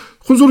하셨던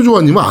콘솔이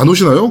조아님은 안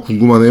오시나요?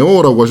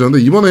 궁금하네요. 라고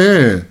하셨는데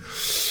이번에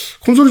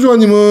콘솔이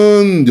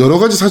조아님은 여러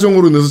가지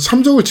사정으로 인해서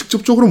참석을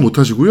직접적으로 못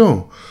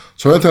하시고요.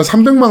 저희한테 한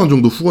 300만 원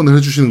정도 후원을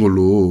해주시는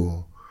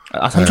걸로.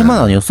 3천만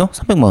원 아니었어?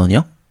 300만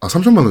원이요?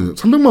 3천만 원이요?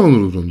 300만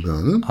원으로 그러는데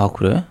나는.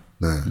 그래?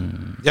 네.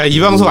 야, 이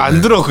방송 안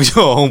들어,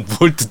 그죠?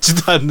 뭘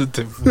듣지도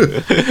않는데.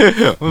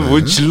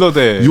 뭘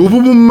질러대. 요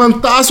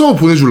부분만 따서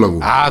보내주려고.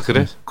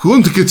 그래?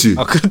 그건 듣겠지.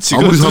 그렇지.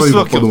 아무리 사람이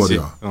수밖에 바빠도 없지.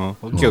 말이야.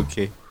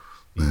 오케이.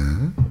 네.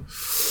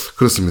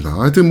 그렇습니다.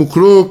 하여튼 뭐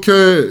그렇게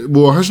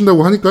뭐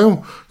하신다고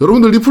하니까요.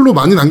 여러분들 리플로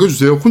많이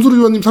남겨주세요. 콘솔이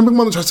조아님 300만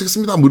원 잘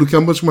쓰겠습니다. 뭐 이렇게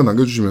한 번씩만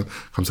남겨주시면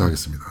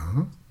감사하겠습니다.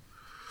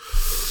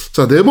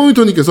 자,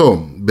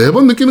 네버윈터님께서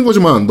매번 느끼는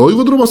거지만 너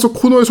이거 들어봤어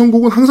코너의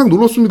선곡은 항상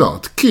놀랍습니다.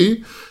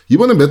 특히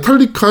이번에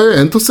메탈리카의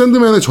엔터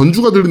샌드맨의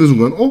전주가 들리는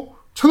순간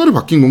채널이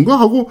바뀐 건가?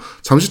 하고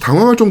잠시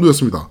당황할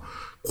정도였습니다.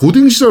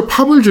 고딩 시절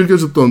팝을 즐겨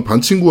듣던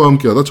반 친구와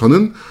함께하다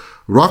저는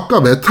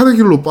락과 메탈의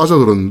길로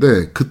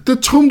빠져들었는데 그때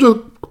처음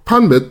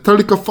접한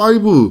메탈리카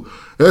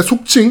 5의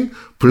속칭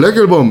블랙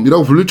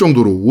앨범이라고 불릴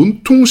정도로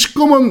온통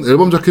시꺼먼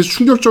앨범 자켓이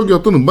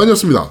충격적이었던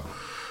음반이었습니다.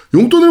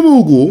 용돈을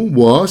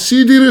모아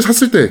CD를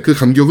샀을 때 그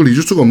감격을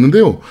잊을 수가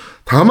없는데요.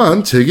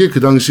 다만 제게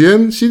그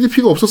당시엔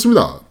CDP가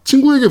없었습니다.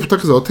 친구에게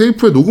부탁해서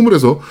테이프에 녹음을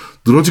해서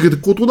늘어지게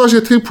듣고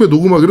또다시 테이프에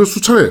녹음하기를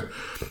수차례.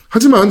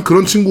 하지만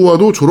그런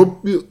친구와도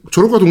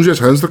졸업과 동시에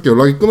자연스럽게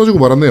연락이 끊어지고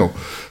말았네요.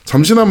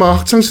 잠시나마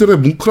학창시절의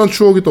뭉클한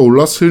추억이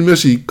떠올라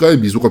슬며시 입가에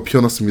미소가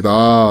피어났습니다.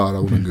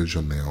 라고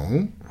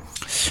남겨주셨네요.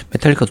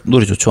 메탈리카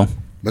노래 좋죠.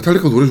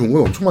 메탈리카 노래 좋은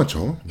건 엄청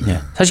많죠. 네.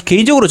 사실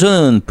개인적으로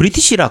저는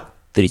브리티시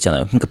락들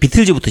있잖아요. 그러니까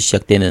비틀즈부터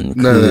시작되는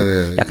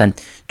약간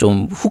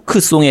좀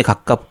후크송에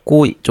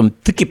가깝고 좀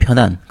듣기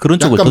편한 그런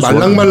쪽을 더 좋아하는.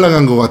 약간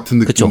말랑말랑한 것 같은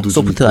느낌도 그쵸,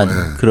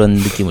 소프트한 그런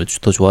느낌을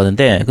더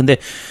좋아하는데 근데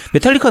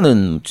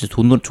메탈리카는 진짜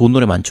좋은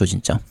노래 많죠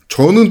진짜.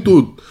 저는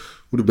또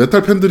우리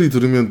메탈 팬들이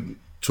들으면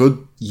저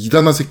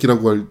이단아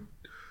새끼라고 할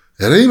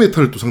LA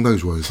메탈을 또 상당히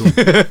좋아해서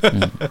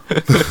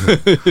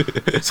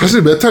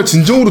사실 메탈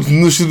진정으로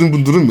듣는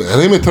분들은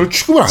LA 메탈을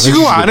취급을 안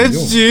해주시거든요. 취급 안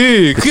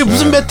해주지. 그게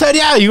무슨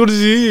메탈이야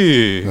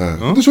이거지. 네.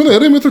 근데 저는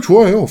LA 메탈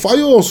좋아해요.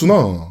 파이어하우스나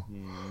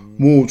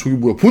뭐 저기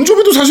뭐야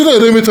본조비도 사실은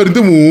LA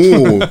메탈인데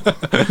뭐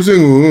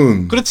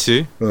희생은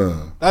그렇지. 네.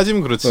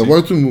 따지면 그렇지. 네,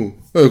 하여튼 뭐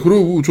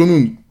그리고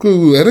저는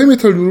그 LA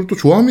메탈류를 또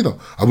좋아합니다.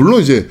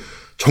 물론 이제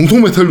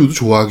정통 메탈류도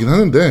좋아하긴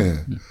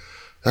하는데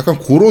약간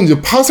그런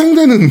이제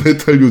파생되는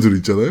메탈류들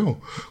있잖아요.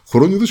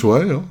 그런 류도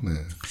좋아해요. 네.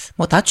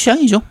 뭐 다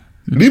취향이죠.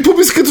 림프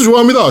비스켓도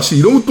좋아합니다.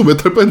 이런 것도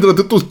메탈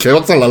밴드한테 또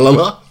개박살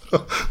날라나?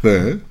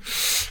 네.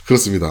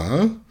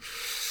 그렇습니다.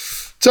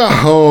 자,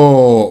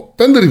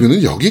 밴드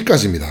리뷰는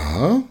여기까지입니다.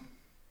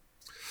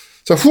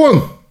 자,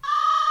 후원.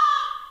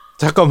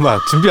 잠깐만,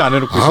 준비 안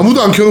해놓고.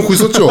 아무도 안 켜놓고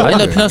있었죠? 아니,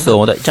 나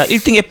펴놨어. 자,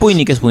 1등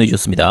앱보이님께서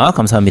보내주셨습니다.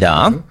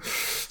 감사합니다.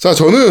 자,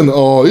 저는,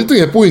 1등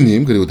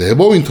앱보이님, 그리고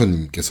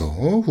네버윈터님께서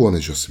후원해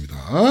주셨습니다.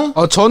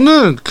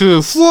 저는 그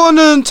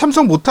후원은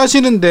참석 못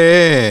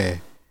하시는데,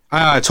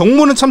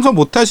 정모는 참석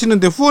못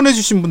하시는데 후원해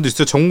주신 분도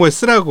있어요. 정모에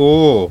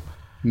쓰라고.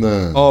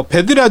 네.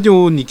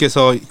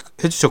 배드라디오님께서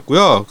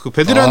해주셨고요. 그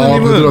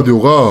배드라디오님은.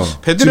 배드라디오가.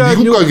 지금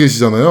미국 가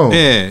계시잖아요.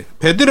 네.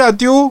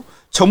 배드라디오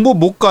정보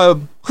못가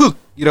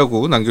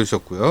흑이라고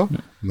남겨주셨고요.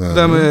 네.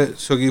 그다음에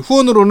저기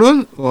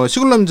후원으로는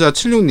시골남자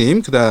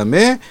 76님,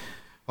 그다음에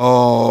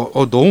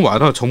너무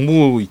많아.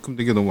 정보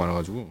입금된 게 너무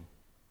많아가지고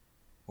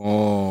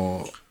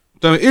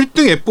그다음에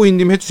 1등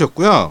앱보이님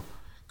해주셨고요.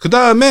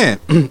 그다음에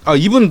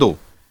이분도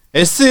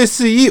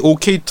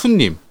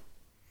SSEOK2님,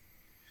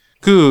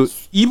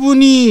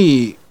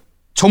 이분이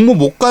정보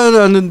못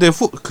가는데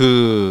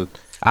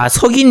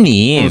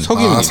석인님.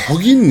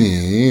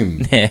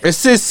 석인님. 네.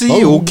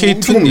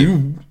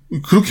 SSEOK2님.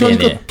 그렇게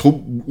하니까 더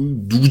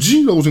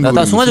누구지? 라고 생각해.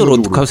 나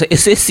순간적으로 가서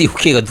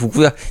SSEOK가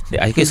누구야?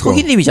 그게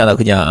석인님이잖아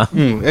그냥.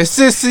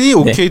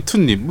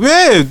 SSEOK2님.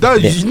 왜? 나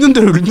있는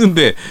대로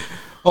읽는데.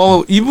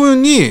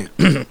 이분이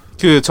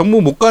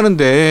정모 못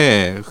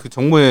가는데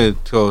정모에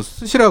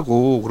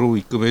쓰시라고 그러고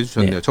입금해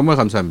주셨네요. 네. 정말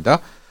감사합니다.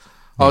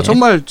 네.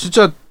 정말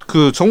진짜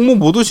정모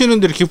못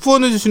오시는데 이렇게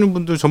후원해 주시는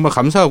분들 정말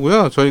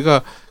감사하고요.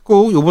 저희가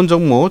꼭 이번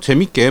정모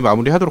재밌게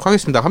마무리하도록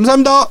하겠습니다.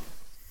 감사합니다.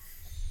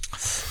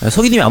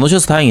 석이님이 안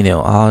오셔서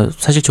다행이네요.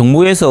 사실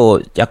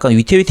정모에서 약간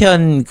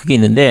위태위태한 그게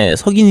있는데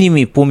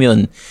석이님이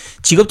보면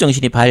직업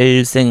정신이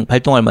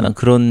발동할 만한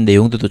그런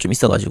내용들도 좀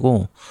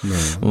있어가지고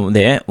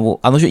네,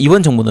 안 오시면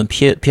이번 정모는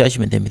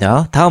피하시면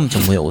됩니다. 다음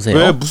정모에 오세요.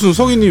 왜 무슨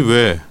석이님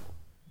왜?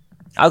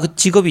 그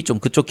직업이 좀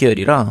그쪽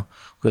계열이라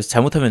그래서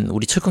잘못하면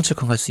우리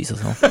철컹철컹 할 수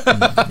있어서 네,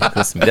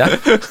 그렇습니다. 네.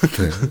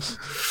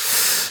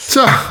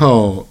 자,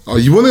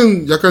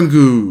 이번엔 약간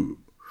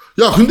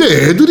근데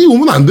애들이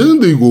오면 안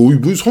되는데, 이거.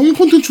 성인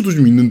콘텐츠도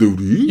좀 있는데,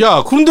 우리.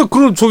 야, 그런데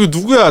그럼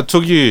누구야?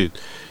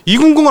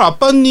 200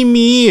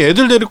 아빠님이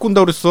애들 데리고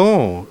온다고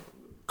그랬어.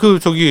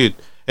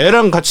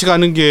 애랑 같이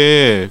가는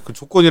게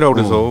조건이라고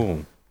그래서.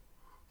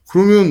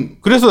 그러면.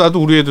 그래서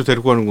나도 우리 애들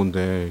데리고 가는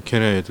건데,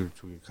 걔네 애들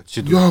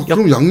같이. 야,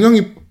 그럼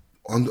양양이,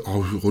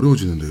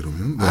 어려워지는데,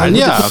 이러면. 네.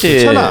 아니야,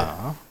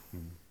 괜찮아.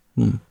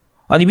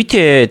 아니,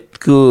 밑에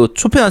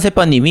초편한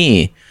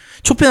새빠님이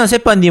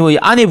의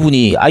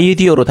아내분이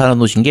아이디어로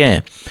달아놓으신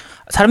게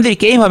사람들이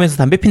게임하면서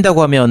담배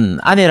핀다고 하면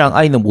아내랑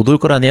아이는 못 올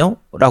거라네요?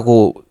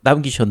 라고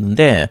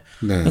남기셨는데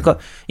그러니까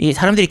이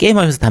사람들이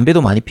게임하면서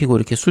담배도 많이 피고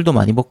이렇게 술도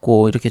많이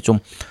먹고 이렇게 좀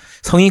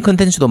성인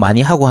컨텐츠도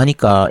많이 하고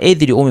하니까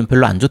애들이 오면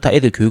별로 안 좋다.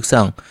 애들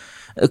교육상.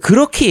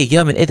 그렇게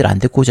얘기하면 애들 안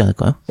데리고 오지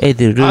않을까요?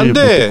 애들을 못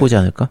데리고 오지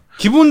않을까?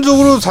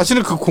 기본적으로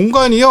사실은 그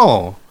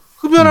공간이요.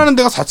 흡연하는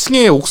데가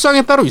 4층에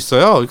옥상에 따로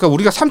있어요. 그러니까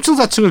우리가 3층,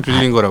 4층을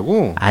빌린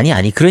거라고. 아니.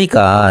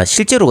 그러니까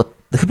실제로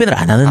흡연을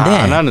안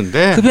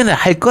하는데. 흡연을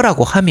할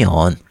거라고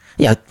하면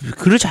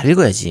글을 잘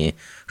읽어야지.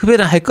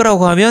 흡연을 할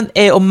거라고 하면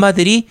애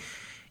엄마들이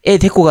애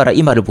데리고 가라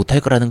이 말을 못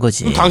할 거라는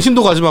거지.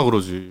 당신도 가지 마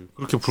그러지.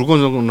 그렇게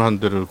불건전한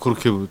데를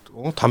그렇게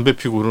담배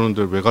피고 그러는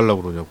데를 왜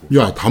가려고 그러냐고.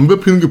 야, 담배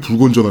피는 게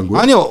불건전한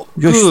거야? 아니요.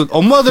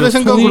 엄마들의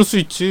생각은 그럴 수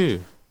있지.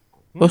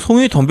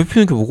 성인이 담배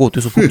피는 게 뭐가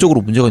어때서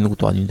법적으로 문제가 있는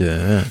것도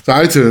아닌데. 자,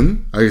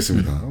 하여튼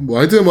알겠습니다.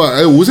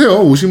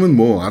 오세요.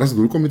 오시면 알아서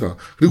놀 겁니다.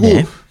 그리고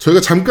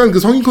저희가 잠깐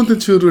성인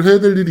콘텐츠를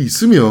해야 될 일이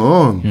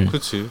있으면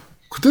그렇지.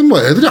 그땐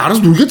애들이 알아서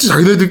놀겠지,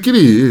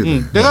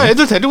 자기네들끼리. 내가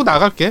애들 데리고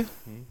나갈게.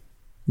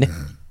 네.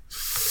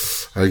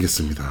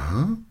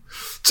 알겠습니다.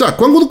 자,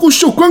 광고 듣고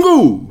오시죠.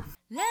 광고.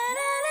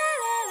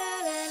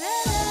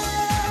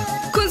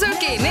 콘솔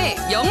게임의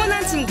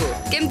영원한 친구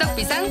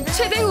겜덕비상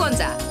최대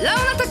후원자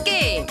라운하터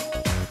게임.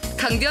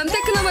 강변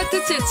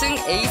테크노마트 7층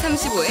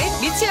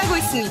A35에 위치하고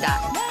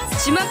있습니다.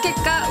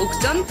 G마켓과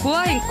옥션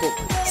보아행콕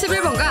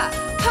 11번가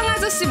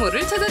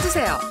황아저씨몰을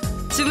찾아주세요.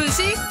 주문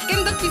시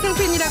겜덕비상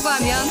팬이라고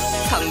하면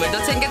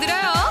선물도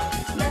챙겨드려요.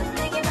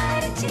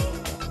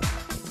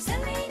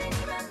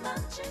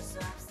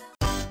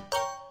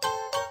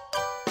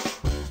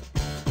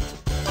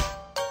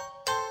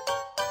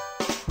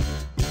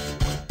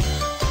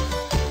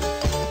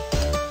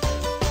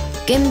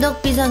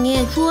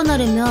 겜덕비상에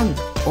후원하려면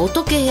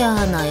어떻게 해야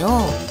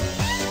하나요?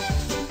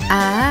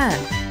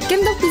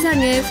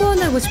 겜덕비상에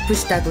후원하고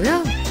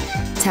싶으시다고요?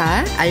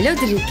 자,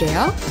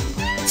 알려드릴게요.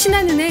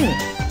 신한은행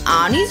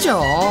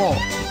아니죠.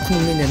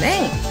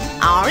 국민은행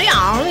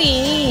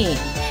아리.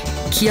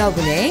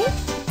 기업은행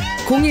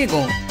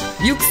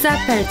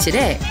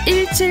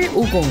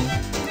 010-6487-1750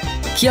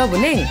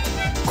 기업은행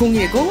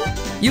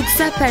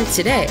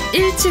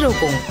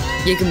 010-6487-1750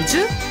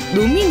 예금주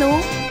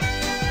노미노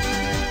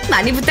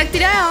많이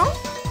부탁드려요.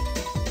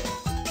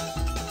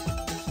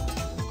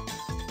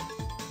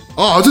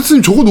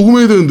 아저씨님 저거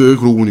녹음해야 되는데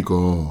그러고 보니까.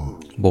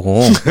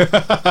 뭐?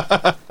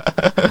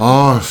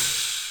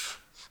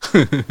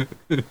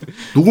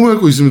 녹음할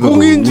거 있습니다.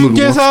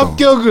 공인중개사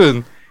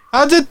합격은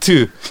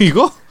아제트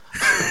이거?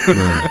 네.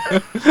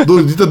 너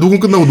일단 녹음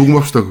끝나고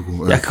녹음합시다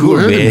그거. 야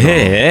그걸 왜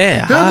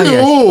해? 해야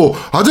돼요.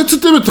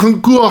 아제트 때문에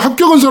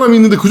합격한 사람이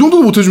있는데 그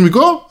정도도 못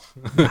해줍니까?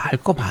 할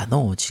거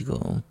많어 지금.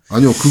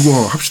 아니요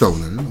그거 합시다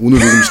오늘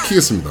녹음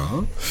시키겠습니다.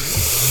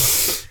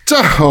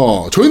 자,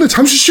 저희는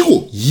잠시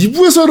쉬고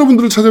 2부에서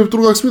여러분들을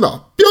찾아뵙도록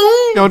하겠습니다.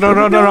 뿅!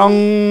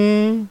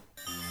 뾰로로로롱.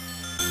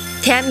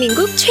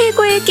 대한민국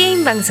최고의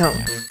게임 방송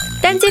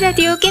딴지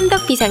라디오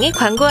겜덕비상에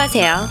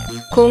광고하세요.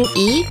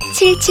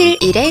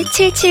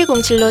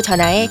 02-771-7707로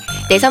전화해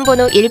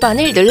내선번호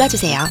 1번을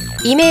눌러주세요.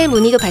 이메일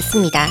문의도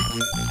받습니다.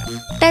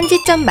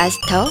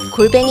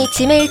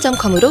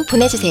 딴지.마스터@gmail.com으로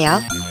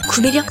보내주세요.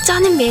 구매력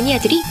쩌는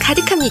매니아들이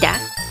가득합니다.